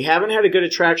 We haven't had a good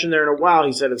attraction there in a while,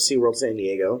 he said of SeaWorld San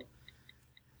Diego.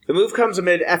 The move comes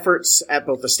amid efforts at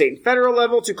both the state and federal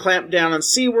level to clamp down on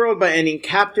SeaWorld by ending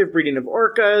captive breeding of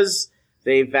orcas.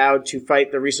 They vowed to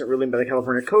fight the recent ruling by the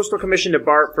California Coastal Commission to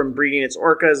bar it from breeding its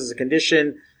orcas as a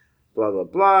condition. Blah, blah,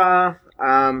 blah.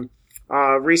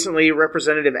 Recently,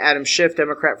 Representative Adam Schiff,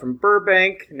 Democrat from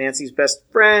Burbank, Nancy's best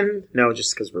friend, no,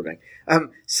 just because Burbank,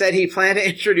 said he planned to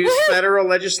introduce federal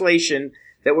legislation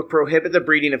that would prohibit the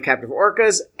breeding of captive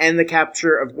orcas and the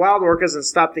capture of wild orcas and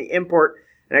stop the import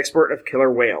and export of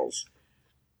killer whales.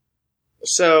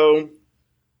 So,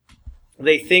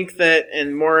 they think that,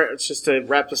 and more, it's just to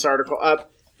wrap this article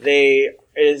up,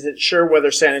 isn't sure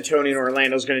whether San Antonio and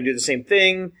Orlando is going to do the same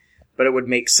thing, but it would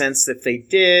make sense if they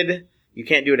did. You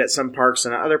can't do it at some parks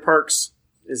and at other parks,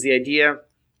 is the idea.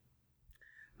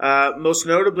 Most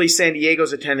notably, San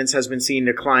Diego's attendance has been seeing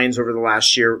declines over the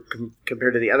last year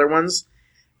compared to the other ones.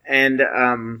 And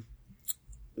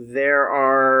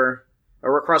we're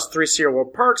across 3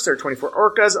 SeaWorld parks. There are 24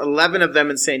 orcas, 11 of them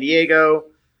in San Diego.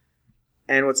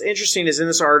 And what's interesting is in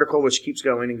this article, which keeps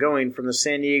going and going, from the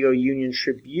San Diego Union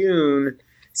Tribune,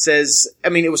 says,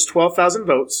 it was 12,000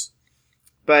 votes,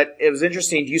 but it was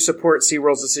interesting. Do you support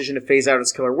SeaWorld's decision to phase out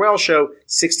its killer whale show?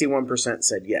 61%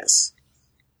 said yes.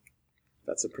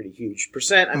 That's a pretty huge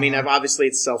percent. Obviously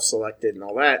it's self-selected and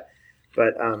all that,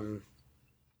 but,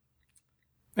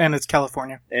 and it's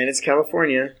California. And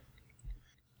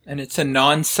it's a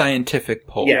non-scientific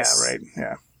poll. Yes. Yeah, right.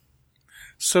 Yeah.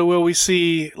 So will we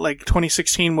see,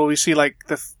 2016, will we see,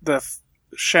 the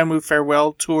Shamu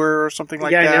farewell tour or something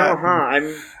like that? Yeah, I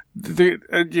know,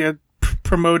 They're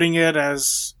promoting it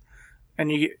as,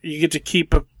 and you get to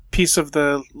keep a piece of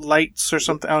the lights or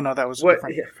something. Oh, no, that was a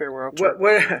different farewell tour.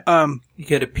 You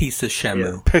get a piece of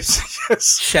Shamu. Yeah.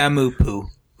 Yes. Shamu poo.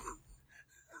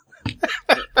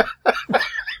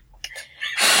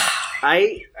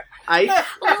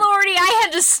 Lordy, I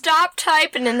had to stop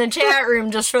typing in the chat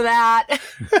room just for that.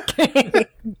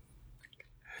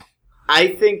 I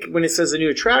think when it says a new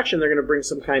attraction, they're going to bring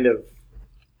some kind of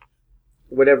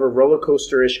whatever roller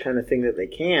coaster-ish kind of thing that they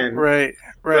can. Right.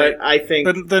 But I think...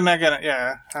 But they're not going to,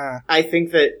 yeah. I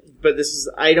think that... But this is...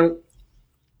 I don't...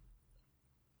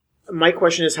 My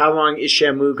question is, how long is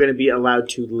Shamu going to be allowed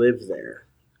to live there?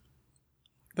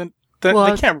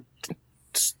 They can't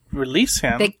release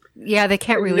him. They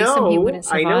can't release him. He wouldn't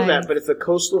survive. I know that, but if the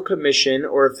Coastal Commission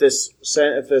or if this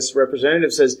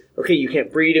representative says, okay, you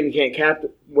can't breed him, you can't cap,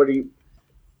 what do you...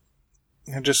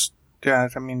 Just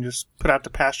put out the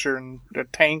pasture and a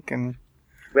tank, and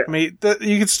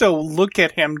you can still look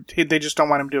at him. They just don't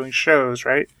want him doing shows,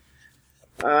 right?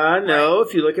 No.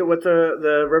 If you look at what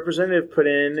the representative put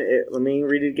in, let me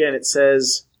read it again. It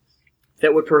says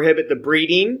that would prohibit the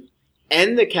breeding,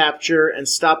 end the capture, and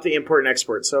stop the import and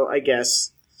export. So I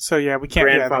guess. So yeah, we can't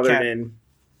grandfathered in.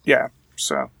 Yeah.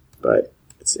 So. But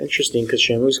it's interesting because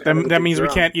Shamu's. That means we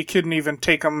can't. You couldn't even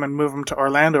take them and move them to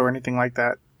Orlando or anything like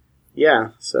that. Yeah.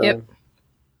 So. Yep.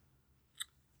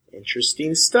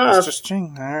 Interesting stuff.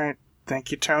 Interesting. All right.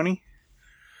 Thank you, Tony.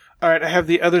 All right. I have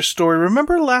the other story.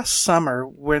 Remember last summer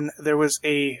when there was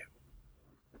a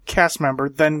cast member,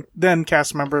 then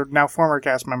cast member, now former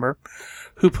cast member,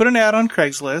 who put an ad on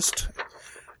Craigslist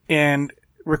and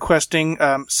requesting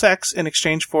sex in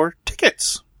exchange for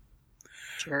tickets.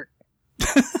 Jerk.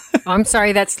 I'm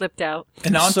sorry that slipped out.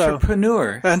 An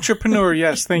entrepreneur. Entrepreneur,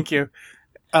 yes, thank you.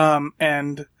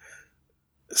 And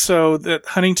so the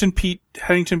Huntington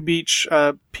Beach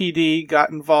PD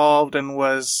got involved and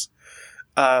was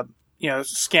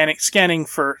scanning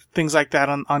for things like that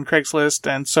on Craigslist,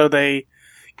 and so they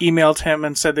emailed him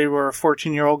and said they were a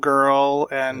 14-year-old girl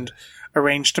and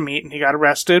arranged to meet, and he got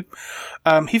arrested.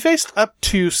 He faced up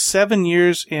to 7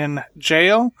 years in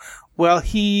jail. Well,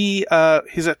 he's a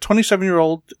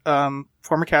 27-year-old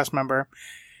former cast member.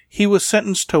 He was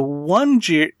sentenced to 1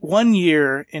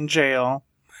 year in jail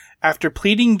after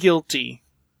pleading guilty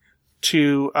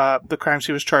to the crimes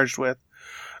he was charged with.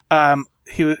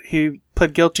 He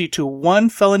pled guilty to 1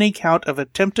 felony count of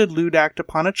attempted lewd act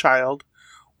upon a child,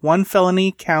 1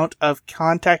 felony count of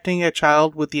contacting a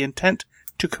child with the intent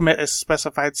to commit a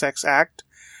specified sex act,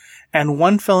 and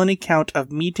 1 felony count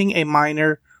of meeting a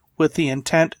minor with the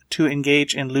intent to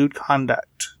engage in lewd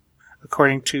conduct,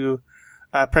 according to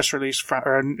a press release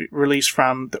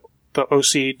from the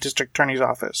OC District Attorney's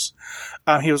Office.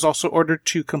 He was also ordered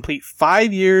to complete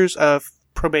 5 years of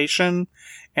probation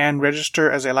and register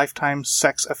as a lifetime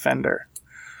sex offender.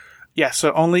 Yeah,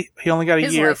 so he only got a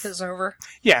year. His life is over.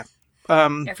 Yeah.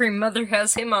 Every mother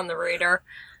has him on the radar.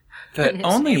 But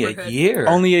only a year.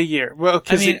 Only a year. Well,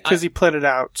 because he pled it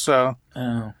out, so.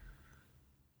 Oh.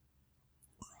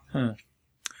 Huh.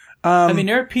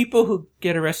 There are people who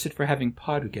get arrested for having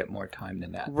pot who get more time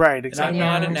than that. Right, exactly. And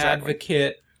I'm not an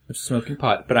advocate of smoking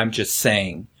pot, but I'm just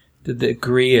saying the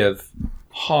degree of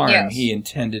harm he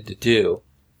intended to do,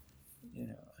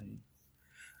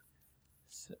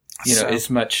 is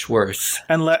much worse.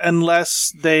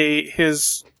 Unless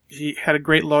he had a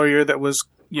great lawyer that was,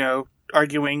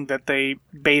 arguing that they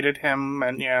baited him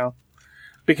and,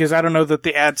 because I don't know that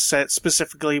the ad set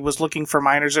specifically was looking for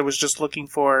minors. It was just looking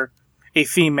for a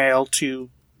female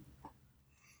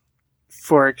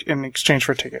in exchange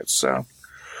for tickets. So,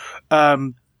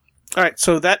 all right.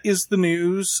 So that is the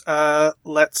news.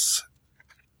 Let's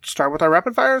start with our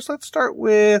rapid fires. Let's start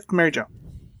with Mary Jo.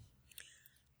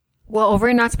 Well, over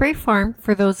at Knott's Berry Farm,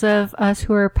 for those of us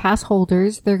who are pass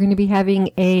holders, they're going to be having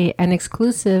an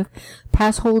exclusive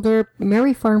pass holder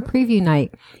Mary Farm preview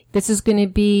night. This is going to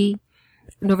be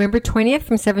November 20th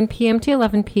from 7 p.m. to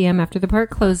 11 p.m. after the park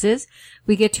closes.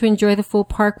 We get to enjoy the full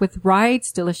park with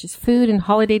rides, delicious food, and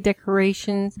holiday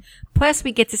decorations. Plus,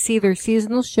 we get to see their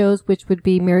seasonal shows, which would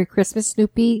be Merry Christmas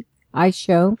Snoopy Ice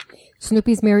Show,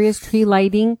 Snoopy's Merriest Tree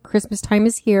Lighting, Christmas Time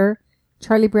is Here,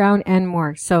 Charlie Brown, and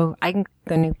more. So I'm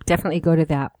going to definitely go to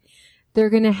that. They're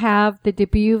going to have the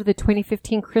debut of the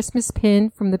 2015 Christmas pin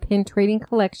from the Pin Trading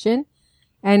Collection,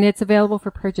 and it's available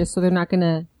for purchase. So they're not going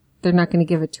to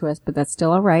give it to us, but that's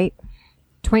still all right.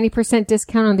 20%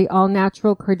 discount on the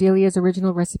all-natural Cordelia's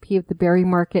original recipe of the Berry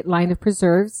Market line of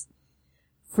preserves.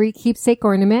 Free keepsake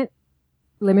ornament,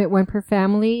 limit 1 per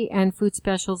family, and food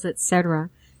specials, etc.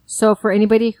 So for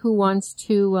anybody who wants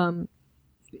to,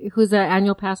 who's an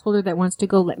annual pass holder that wants to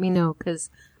go, let me know, because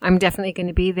I'm definitely going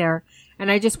to be there.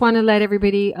 And I just want to let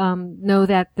everybody know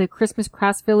that the Christmas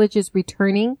Crafts Village is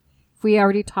returning. We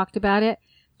already talked about it.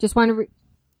 Just want to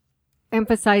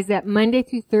emphasize that Monday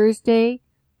through Thursday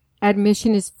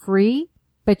admission is free,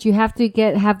 but you have to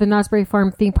have the Knott's Berry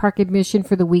Farm theme park admission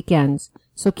for the weekends.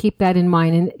 So keep that in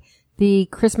mind. And the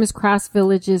Christmas Crafts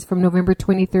Village is from November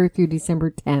 23rd through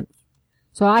December 10th.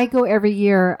 So I go every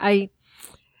year.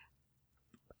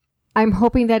 I'm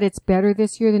hoping that it's better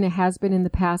this year than it has been in the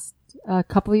past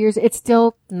couple of years. It's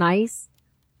still nice,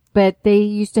 but they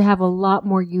used to have a lot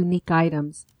more unique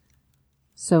items.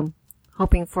 So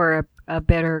hoping for a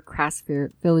better Crafts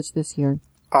Village this year.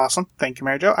 Awesome. Thank you,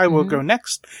 Mary Jo. I will go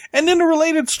next. And in a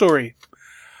related story,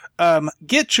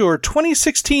 get your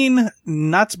 2016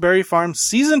 Knott's Berry Farm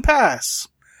Season Pass.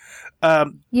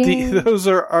 Those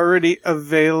are already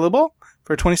available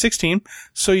for 2016.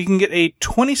 So you can get a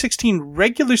 2016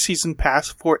 regular season pass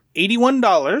for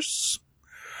 $81.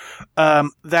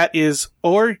 That is,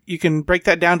 or you can break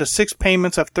that down to 6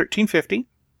 payments of $13.50.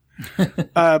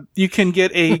 You can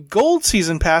get a gold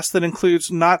season pass that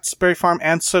includes Knott's Berry Farm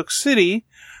and Soak City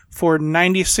for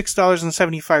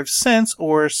 $96.75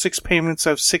 or 6 payments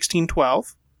of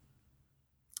 $16.12.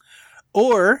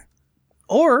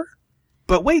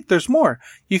 But wait, there's more.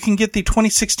 You can get the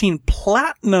 2016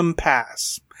 Platinum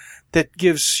Pass that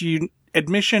gives you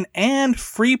admission and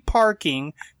free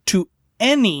parking to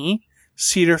any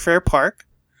Cedar Fair park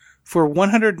for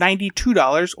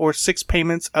 $192 or 6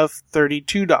 payments of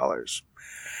 $32.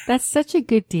 That's such a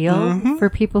good deal for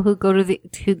people who go to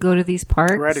these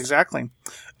parks. Right, exactly.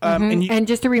 And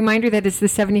just a reminder that it's the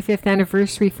 75th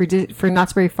anniversary for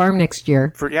Knott's Berry Farm next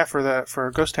year. For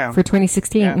Ghost Town. For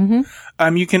 2016.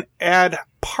 Yeah. You can add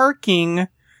parking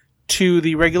to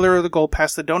the regular or the gold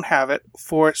pass that don't have it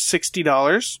for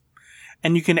 $60.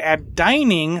 And you can add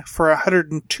dining for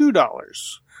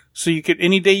 $102. So you could,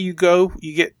 any day you go,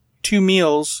 you get 2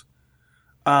 meals,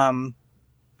 under,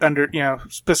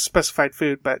 specified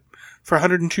food, but for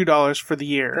 $102 for the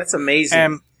year. That's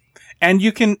amazing. And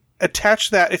you can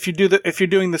attach that if you're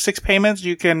doing the 6 payments,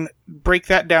 you can break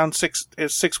that down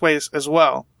six ways as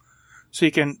well. So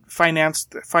you can finance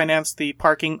the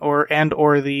parking or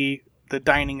the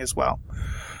dining as well.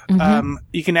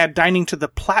 You can add dining to the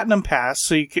Platinum Pass.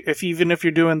 So even if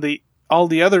you're doing all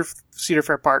the other Cedar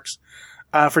Fair parks,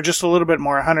 for just a little bit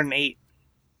more, $108.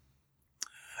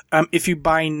 If you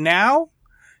buy now,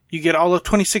 you get all of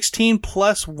 2016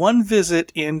 plus 1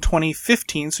 visit in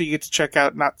 2015, so you get to check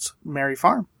out Knott's Berry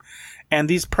Farm. And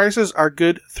these prices are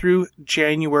good through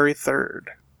January 3rd.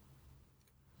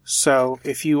 So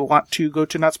if you want to go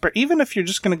to Knott's Berry, even if you're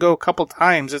just going to go a couple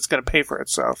times, it's going to pay for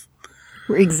itself.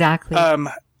 Exactly.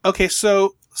 Okay,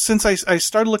 so since I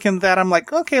started looking at that, I'm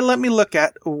like, okay, let me look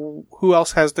at who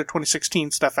else has their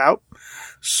 2016 stuff out.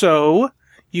 So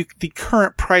the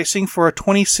current pricing for a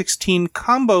 2016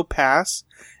 combo pass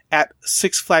at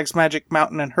Six Flags Magic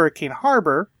Mountain and Hurricane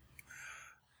Harbor,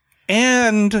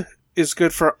 and is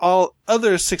good for all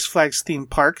other Six Flags theme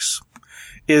parks,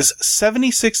 is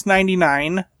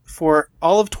 $76.99 for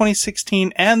all of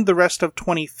 2016 and the rest of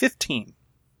 2015.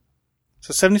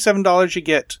 So $77 you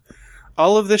get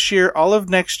all of this year, all of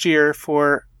next year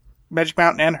for Magic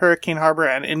Mountain and Hurricane Harbor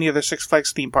and any other Six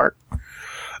Flags theme park.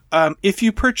 If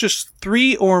you purchase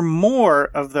 3 or more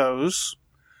of those,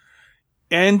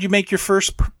 and you make your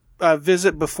first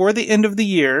visit before the end of the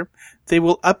year, they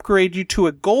will upgrade you to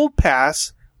a gold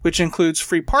pass, which includes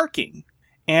free parking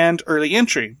and early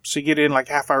entry. So you get in like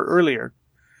half hour earlier.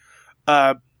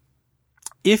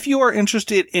 If you are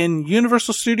interested in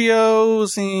Universal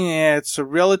Studios, it's a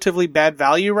relatively bad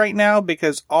value right now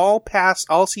because all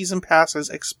season passes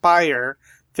expire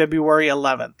February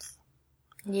 11th.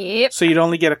 Yep. So you'd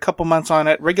only get a couple months on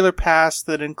it. Regular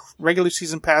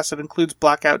season pass that includes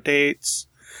blackout dates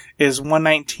is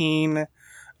 $119.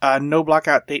 No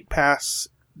blackout pass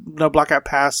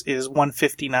is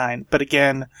 $159. But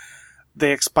again,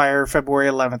 they expire February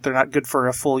 11th. They're not good for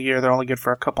a full year. They're only good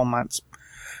for a couple months.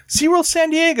 SeaWorld San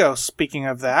Diego, speaking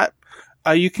of that,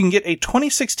 you can get a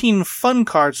 2016 fun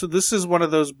card. So this is one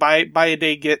of those buy a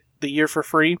day, get the year for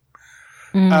free.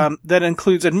 That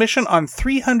includes admission on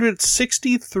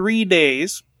 363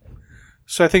 days.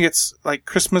 So I think it's like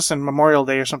Christmas and Memorial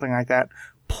Day or something like that.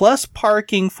 Plus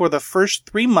parking for the first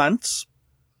 3 months.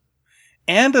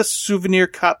 And a souvenir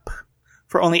cup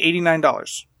for only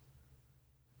 $89.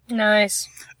 Nice.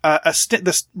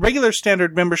 The regular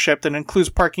standard membership that includes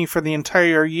parking for the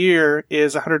entire year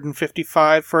is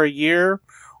 $155 for a year,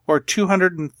 or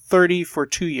 $230 for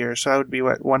 2 years. So that would be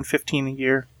 $115 a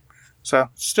year. So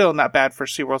still not bad for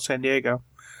SeaWorld San Diego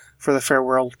for the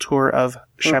farewell tour of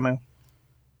Shamu.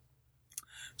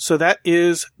 So that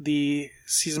is the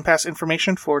season pass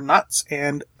information for Knott's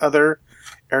and other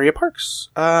area parks.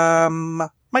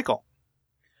 Michael.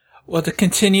 Well, to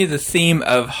continue the theme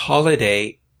of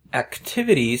holiday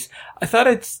activities, I thought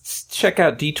I'd check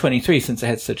out D23 since I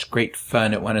had such great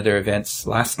fun at one of their events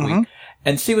last week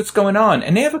and see what's going on.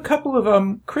 And they have a couple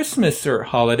of Christmas or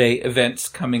holiday events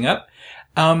coming up.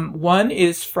 One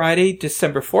is Friday,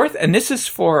 December 4th, and this is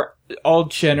for all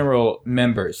general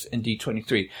members in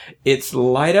D23. It's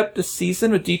Light Up the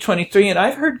Season with D23, and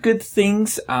I've heard good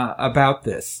things about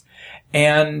this.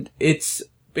 And it's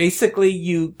basically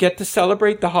you get to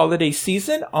celebrate the holiday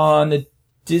season on the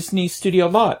Disney studio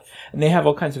lot. And they have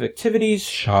all kinds of activities,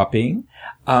 shopping,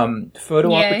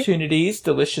 photo opportunities,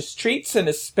 delicious treats, and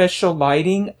a special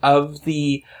lighting of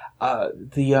the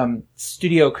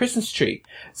studio Christmas tree.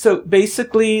 So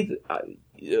basically,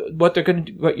 what you're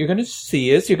going to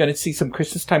see some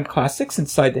Christmas time classics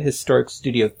inside the historic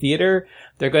studio theater.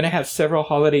 They're going to have several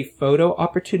holiday photo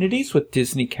opportunities with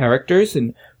Disney characters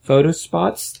and photo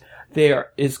spots.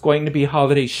 There is going to be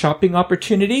holiday shopping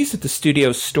opportunities at the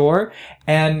studio store,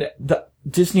 and the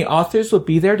Disney authors will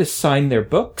be there to sign their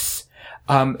books.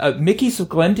 Mickey's of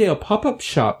Glendale pop-up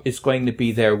shop is going to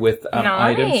be there with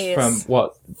items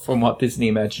from Walt Disney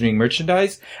Imagineering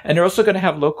merchandise, and they're also going to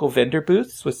have local vendor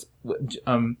booths with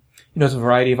a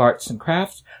variety of arts and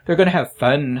crafts. They're going to have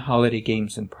fun holiday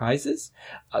games and prizes.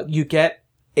 You get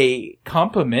a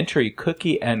complimentary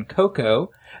cookie and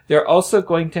cocoa. They're also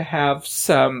going to have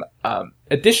some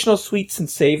additional sweets and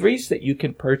savories that you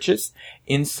can purchase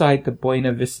inside the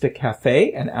Buena Vista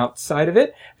Cafe and outside of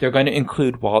it. They're going to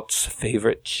include Walt's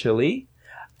favorite chili.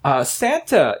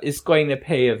 Santa is going to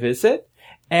pay a visit,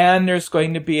 and there's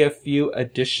going to be a few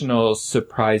additional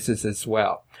surprises as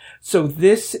well. So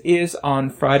this is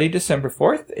on Friday, December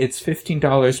 4th. It's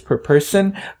 $15 per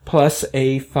person plus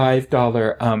a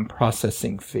 $5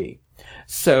 processing fee.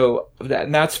 So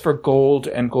that's for Gold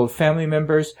and Gold family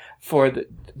members. For the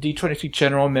D23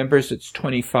 General members, it's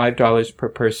 $25 per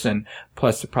person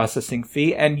plus a processing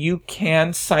fee. And you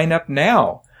can sign up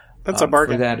now. That's a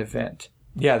bargain. For that event.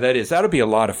 Yeah, that is. That'll be a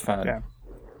lot of fun. Yeah.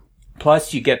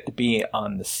 Plus, you get to be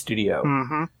on the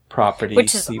studio property.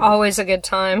 Which is always a good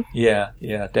time. Yeah,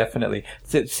 definitely.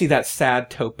 See that sad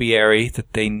topiary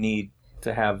that they need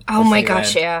to have. Oh my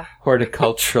gosh, yeah.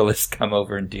 Horticulturalists come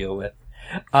over and deal with.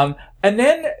 And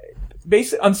then,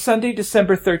 basically, on Sunday,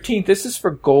 December 13th, this is for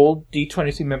Gold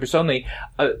D23 members only.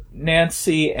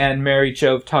 Nancy and Mary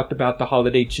Jo have talked about the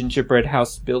Holiday Gingerbread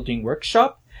House Building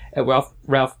Workshop at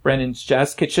Ralph Brennan's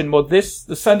Jazz Kitchen. Well, the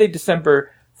Sunday,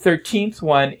 December 13th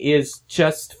one is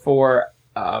just for,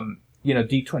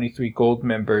 D23 Gold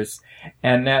members.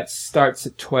 And that starts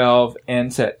at 12,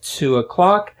 ends at 2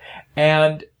 o'clock.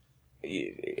 And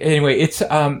anyway,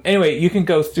 you can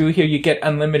go through here. You get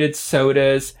unlimited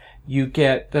sodas.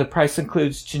 The price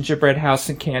includes gingerbread house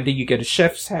and candy. You get a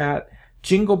chef's hat,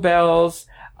 jingle bells,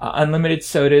 unlimited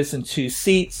sodas and 2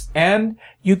 seats, and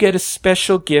you get a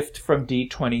special gift from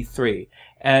D23.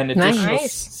 And additional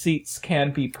seats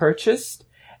can be purchased.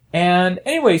 And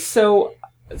anyway, so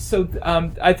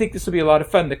I think this will be a lot of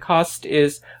fun. The cost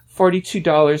is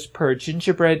 $42 per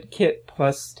gingerbread kit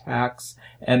plus tax,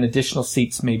 and additional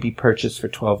seats may be purchased for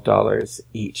 $12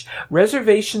 each.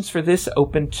 Reservations for this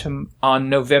open on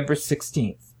November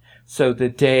 16th, so the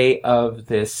day of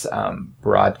this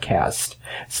broadcast.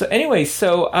 So anyway,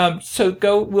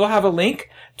 we'll have a link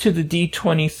to the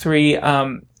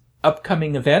D23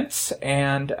 upcoming events,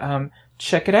 and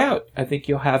check it out. I think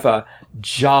you'll have a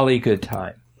jolly good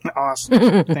time.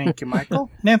 Awesome. Thank you, Michael.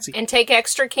 Nancy. And take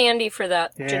extra candy for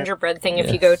that gingerbread thing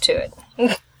if you go to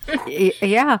it.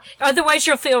 Yeah. Otherwise,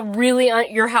 you'll feel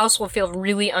your house will feel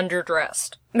really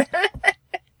underdressed.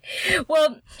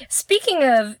 Well, speaking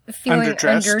of feeling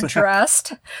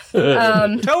underdressed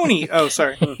Tony. Oh,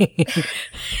 sorry.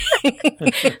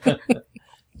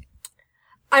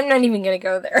 I'm not even going to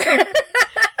go there.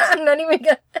 I'm not even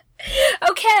going to.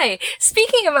 Okay,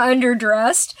 speaking of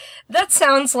underdressed, that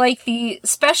sounds like the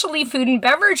specialty food and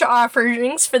beverage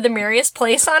offerings for the merriest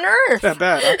place on earth. Not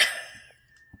bad, huh?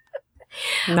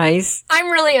 Nice.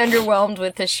 I'm really underwhelmed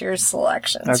with this year's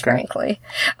selections, frankly.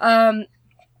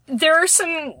 There are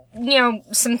some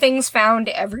things found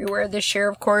everywhere this year.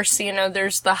 Of course,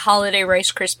 there's the holiday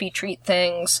Rice Krispie treat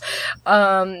things.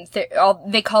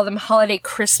 They call them holiday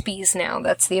Krispies now.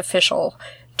 That's the official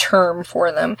term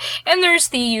for them. And there's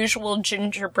the usual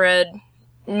gingerbread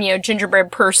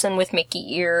person with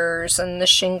Mickey ears and the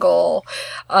shingle.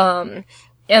 And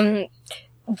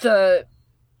the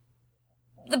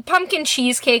pumpkin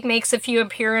cheesecake makes a few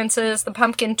appearances. The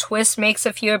pumpkin twist makes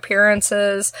a few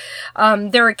appearances.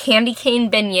 There are candy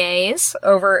cane beignets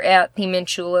over at the Mint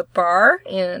Julep Bar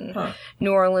in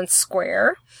New Orleans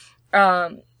Square.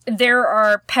 There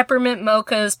are peppermint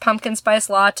mochas, pumpkin spice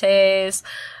lattes,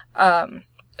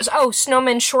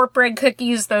 snowman shortbread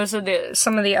cookies. Those are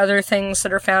some of the other things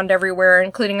that are found everywhere,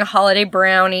 including a holiday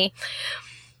brownie.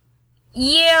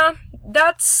 Yeah,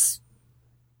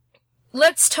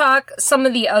 let's talk some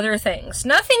of the other things.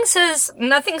 Nothing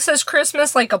says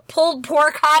Christmas like a pulled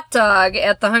pork hot dog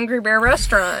at the Hungry Bear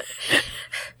restaurant.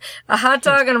 A hot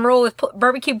dog and a roll with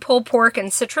barbecue pulled pork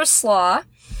and citrus slaw,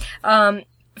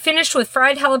 finished with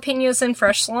fried jalapenos and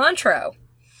fresh cilantro.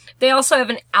 They also have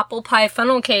an apple pie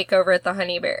funnel cake over at the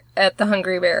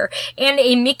Hungry Bear, and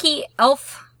a Mickey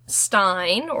Elf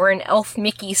Stein, or an Elf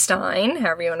Mickey Stein,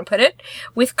 however you want to put it,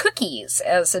 with cookies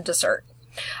as a dessert.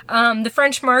 The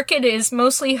French Market is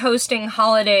mostly hosting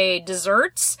holiday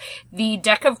desserts. The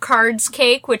Deck of Cards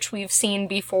cake, which we've seen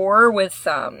before with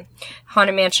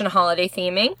Haunted Mansion holiday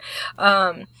theming.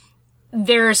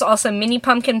 There's also mini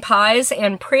pumpkin pies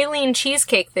and praline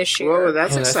cheesecake this year. Whoa,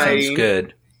 that's exciting. That sounds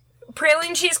good.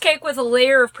 Praline cheesecake with a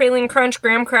layer of praline crunch,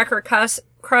 graham cracker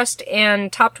crust,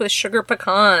 and topped with sugar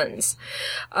pecans.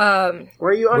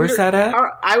 Where's that at?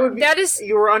 I would be.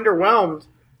 You were underwhelmed.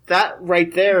 That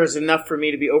right there is enough for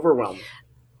me to be overwhelmed.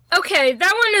 Okay,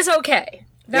 that one is okay.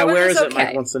 Where is it?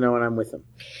 Mike wants to know when I'm with him.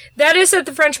 That is at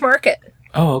the French Market.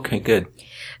 Oh, okay, good.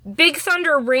 Big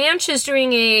Thunder Ranch is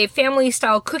doing a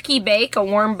family-style cookie bake, a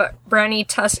warm brownie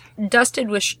dusted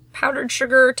with powdered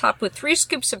sugar, topped with 3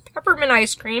 scoops of peppermint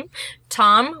ice cream.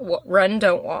 Tom, run,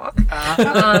 don't walk.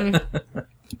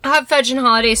 Hot fudge and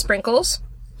holiday sprinkles.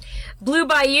 Blue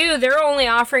Bayou, their only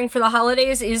offering for the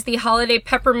holidays is the holiday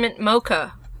peppermint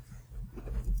mocha.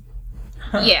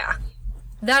 Huh. Yeah.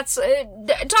 That's,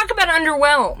 talk about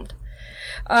underwhelmed.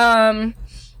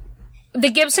 The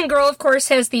Gibson Girl, of course,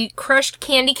 has the crushed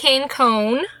candy cane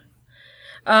cone,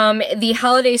 the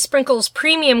holiday sprinkles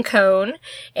premium cone,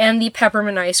 and the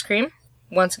peppermint ice cream.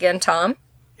 Once again, Tom.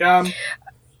 Yum.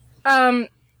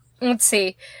 Let's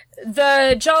see.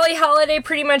 The Jolly Holiday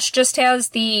pretty much just has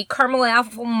the caramel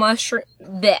apple muffin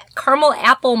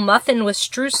with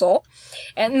streusel,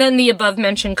 and then the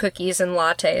above-mentioned cookies and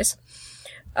lattes.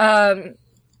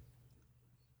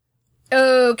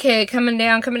 Okay, coming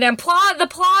down. The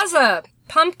Plaza!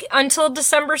 Until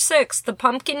December 6th, the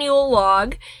pumpkin Yule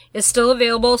log is still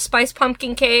available. Spice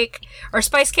cake,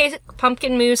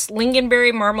 pumpkin mousse,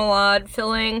 lingonberry marmalade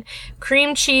filling,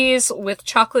 cream cheese with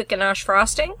chocolate ganache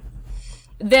frosting.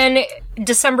 Then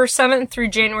December 7th through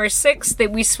January 6th,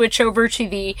 that we switch over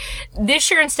to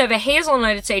this year instead of a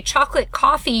hazelnut, it's a chocolate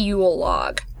coffee Yule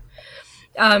log.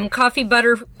 Coffee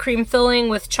buttercream filling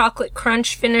with chocolate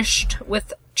crunch finished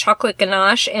with chocolate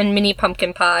ganache and mini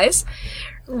pumpkin pies.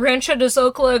 Rancho de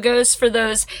Zocalo goes for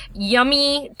those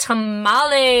yummy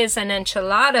tamales and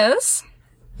enchiladas.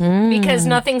 Because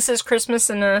nothing says Christmas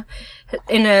in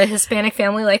a Hispanic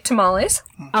family like tamales.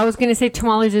 I was going to say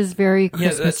tamales is very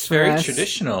Christmas. Yeah, that's very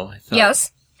traditional, I thought.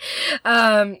 Yes.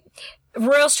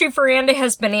 Royal Street Veranda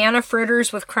has banana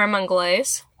fritters with creme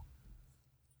anglaise.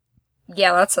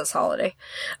 Yeah, that says holiday.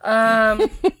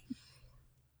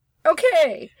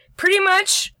 Okay. Pretty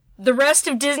much the rest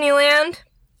of Disneyland.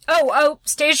 Oh,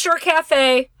 Stage Door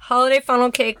Cafe, holiday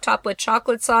funnel cake topped with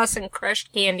chocolate sauce and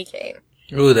crushed candy cane.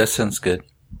 Ooh, that sounds good.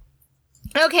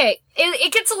 Okay,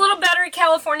 it gets a little better at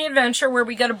California Adventure, where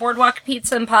we got a boardwalk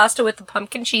pizza and pasta with the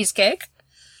pumpkin cheesecake.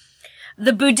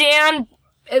 The Boudin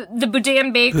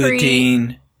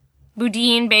Bakery.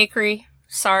 Boudin Bakery.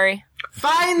 Sorry.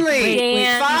 Finally!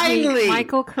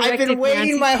 Michael I've been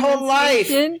waiting my whole life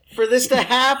for this to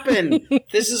happen.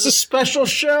 This is a special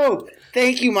show.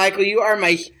 Thank you, Michael. You are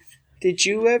my... Did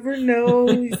you ever know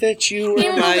that you were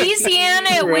in Louisiana,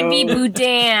 it would be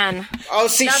Boudin. Oh,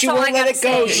 see, she won't let it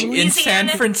go. In San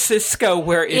Francisco,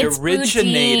 where it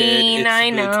originated. Boudin,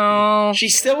 I know. She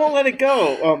still won't let it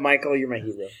go. Oh, Michael, you're my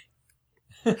hero.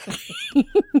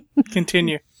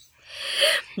 Continue.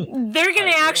 They're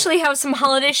going to actually have some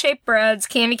holiday-shaped breads,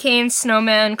 candy canes,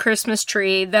 snowman, Christmas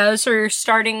tree. Those are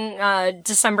starting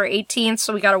December 18th,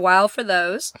 so we got a while for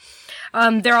those.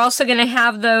 They're also going to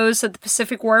have those at the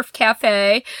Pacific Wharf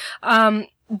Cafe.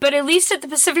 But at least at the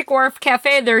Pacific Wharf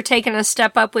Cafe, they're taking a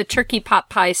step up with turkey pot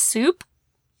pie soup.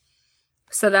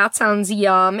 So that sounds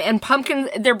yum. And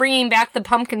they're bringing back the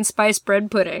pumpkin spice bread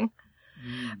pudding.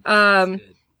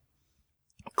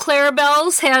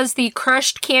 Clarabelle's has the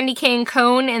crushed candy cane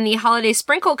cone and the holiday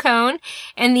sprinkle cone,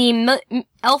 and the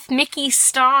Elf Mickey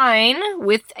Stein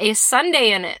with a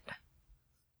sundae in it.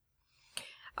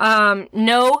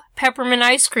 No peppermint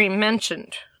ice cream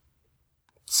mentioned.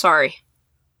 Sorry.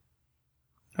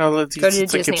 Oh, let's go to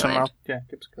Disneyland.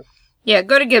 Yeah,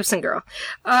 go to Gibson Girl.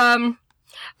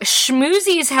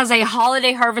 Schmoozies has a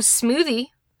holiday harvest smoothie.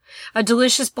 A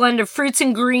delicious blend of fruits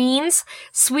and greens,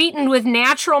 sweetened with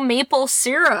natural maple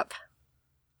syrup.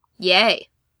 Yay.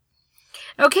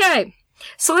 Okay,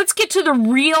 so let's get to the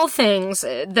real things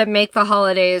that make the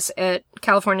holidays at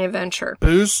California Adventure.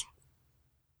 Booze?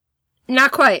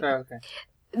 Not quite. Oh, okay.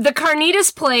 The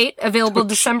carnitas plate, available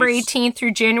December 18th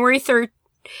through January 3rd.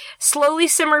 Slowly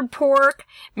simmered pork,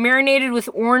 marinated with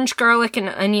orange, garlic, and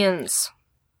onions.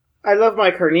 I love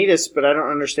my carnitas, but I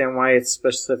don't understand why it's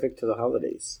specific to the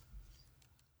holidays.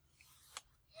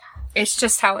 It's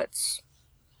just how it's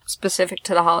specific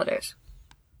to the holidays.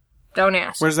 Don't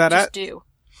ask. Where's that just at? Do.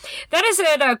 That is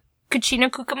at Cucina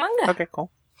Cucamonga. Okay,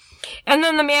 cool. And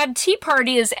then the Mad Tea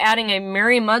Party is adding a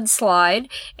Merry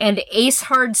Mudslide and Ace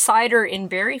Hard Cider in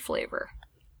berry flavor.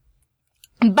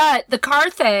 But the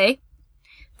Carthay,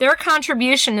 their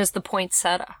contribution is the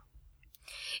poinsettia.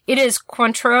 It is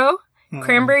Cointreau,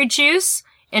 cranberry juice,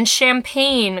 and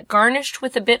champagne garnished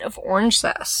with a bit of orange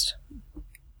zest.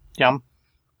 Yum.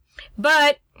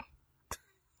 But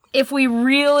if we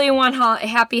really want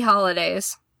happy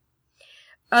holidays,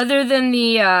 other than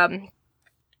the,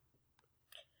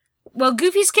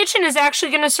 Goofy's Kitchen is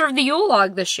actually going to serve the Yule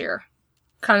log this year.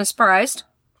 Kind of surprised.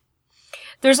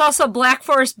 There's also Black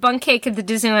Forest Bundt Cake at the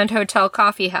Disneyland Hotel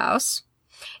Coffee House,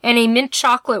 and a mint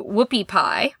chocolate whoopie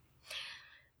pie.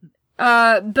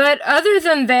 But other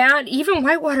than that, even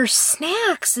Whitewater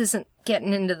Snacks isn't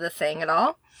getting into the thing at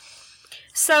all.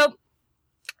 So,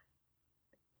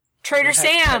 Trader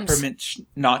Sam's. Peppermint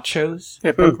nachos?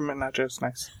 Yeah, peppermint nachos,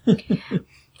 nice.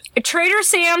 Trader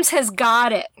Sam's has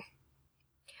got it.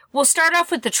 We'll start off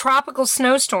with the Tropical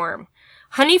Snowstorm.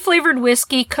 Honey-flavored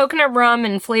whiskey, coconut rum,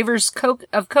 and flavors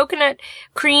of coconut,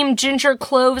 cream, ginger,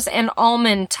 cloves, and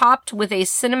almond, topped with a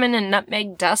cinnamon and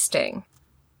nutmeg dusting.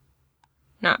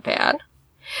 Not bad.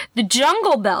 The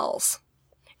Jungle Bells.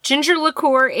 Ginger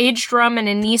liqueur, aged rum, and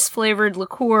anise-flavored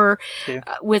liqueur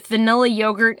with vanilla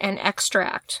yogurt and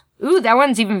extract. Ooh, that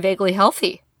one's even vaguely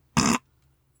healthy.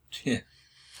 Yeah.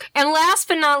 And last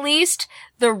but not least,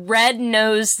 the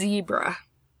Red-Nosed Zebra.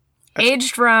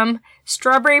 Aged rum,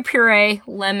 strawberry puree,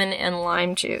 lemon, and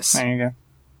lime juice. There you go.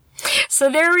 So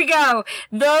there we go.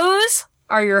 Those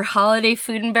are your holiday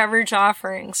food and beverage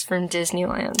offerings from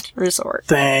Disneyland Resort.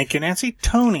 Thank you, Nancy.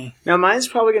 Tony. Now, mine's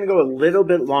probably going to go a little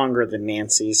bit longer than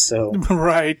Nancy's, so...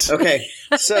 Right. Okay,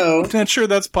 so... Not sure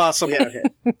that's possible. Yeah,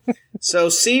 okay. So,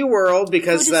 SeaWorld,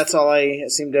 because that's all I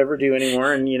seem to ever do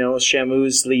anymore, and,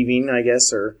 Shamu's leaving, I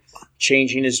guess, or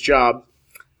changing his job.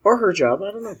 Or her job,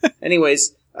 I don't know.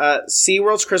 Anyways,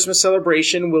 SeaWorld's Christmas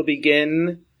celebration will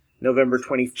begin November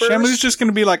 21st. Shamu's just going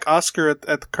to be like Oscar at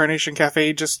the Carnation Cafe.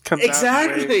 He just comes out.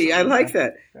 Exactly. I like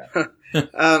that. Yeah.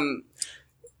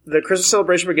 The Christmas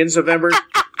celebration begins November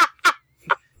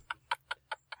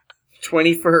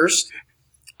 21st.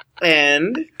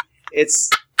 And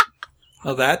it's...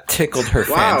 Oh, that tickled her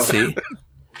fancy. No,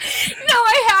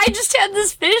 I just had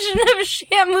this vision of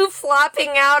Shamu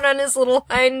flopping out on his little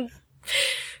fins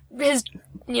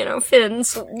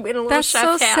in a little That's chef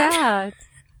so hat. sad.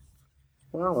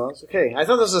 Well, it's okay. I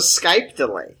thought there was a Skype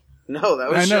delay. No, that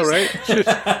was I know, right?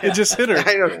 It just hit her.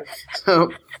 I don't.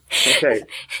 So, okay.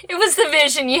 It was the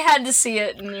vision. You had to see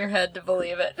it in your head to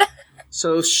believe it.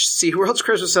 So, SeaWorld's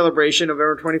Christmas celebration,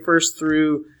 November 21st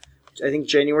through, I think,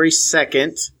 January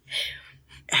 2nd,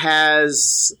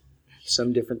 has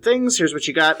some different things. Here's what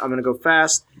you got. I'm going to go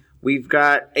fast. We've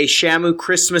got a Shamu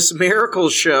Christmas Miracle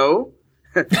Show.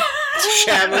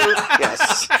 Shamu,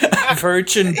 yes.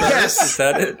 Virgin birth, yes. Is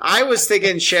that it? I was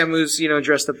thinking Shamu's,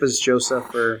 dressed up as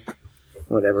Joseph or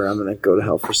whatever. I'm going to go to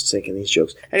hell for taking these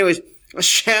jokes. Anyways,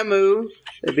 Shamu,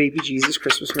 the Baby Jesus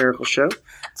Christmas Miracle Show.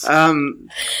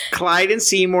 Clyde and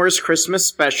Seymour's Christmas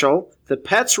Special. The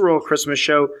Pets Royal Christmas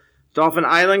Show. Dolphin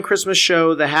Island Christmas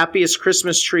Show. The Happiest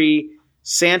Christmas Tree.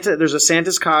 Santa. There's a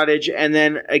Santa's Cottage. And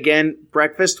then, again,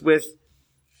 breakfast with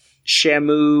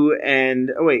Shamu and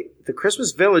the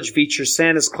Christmas Village features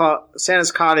Santa's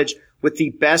cottage with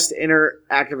the best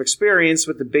interactive experience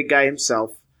with the big guy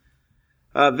himself.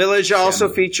 Village also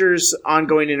features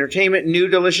ongoing entertainment, new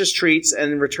delicious treats,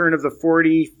 and return of the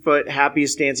 40-foot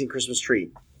happiest dancing Christmas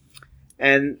tree.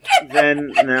 And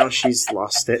then now she's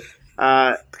lost it.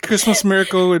 The Christmas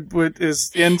Miracle ends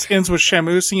with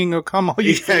Shamu singing "O Come All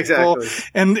You Faithful,"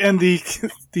 exactly. and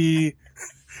the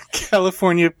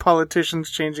California politicians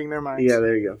changing their minds. Yeah,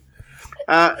 there you go.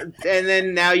 And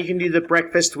then now you can do the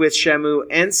breakfast with Shamu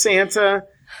and Santa,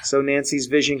 so Nancy's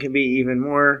vision can be even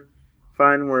more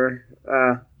fun. Where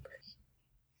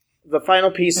the final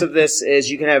piece of this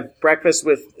is you can have breakfast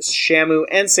with Shamu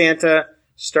and Santa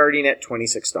starting at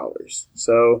 $26.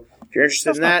 So if you're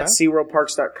interested in that,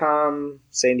 SeaWorldParks.com,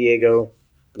 San Diego,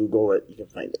 Google it, you can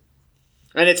find it.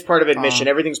 And it's part of admission.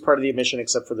 Everything's part of the admission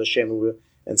except for the Shamu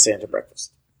and Santa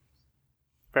breakfast.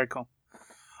 Very cool.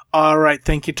 All right.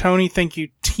 Thank you, Tony. Thank you,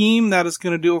 team. That is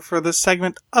going to do it for this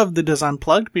segment of the Dis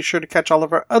Unplugged. Be sure to catch all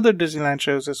of our other Disneyland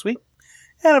shows this week.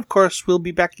 And, of course, we'll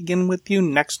be back again with you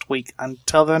next week.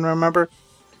 Until then, remember,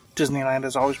 Disneyland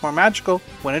is always more magical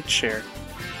when it's shared.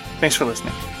 Thanks for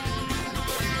listening.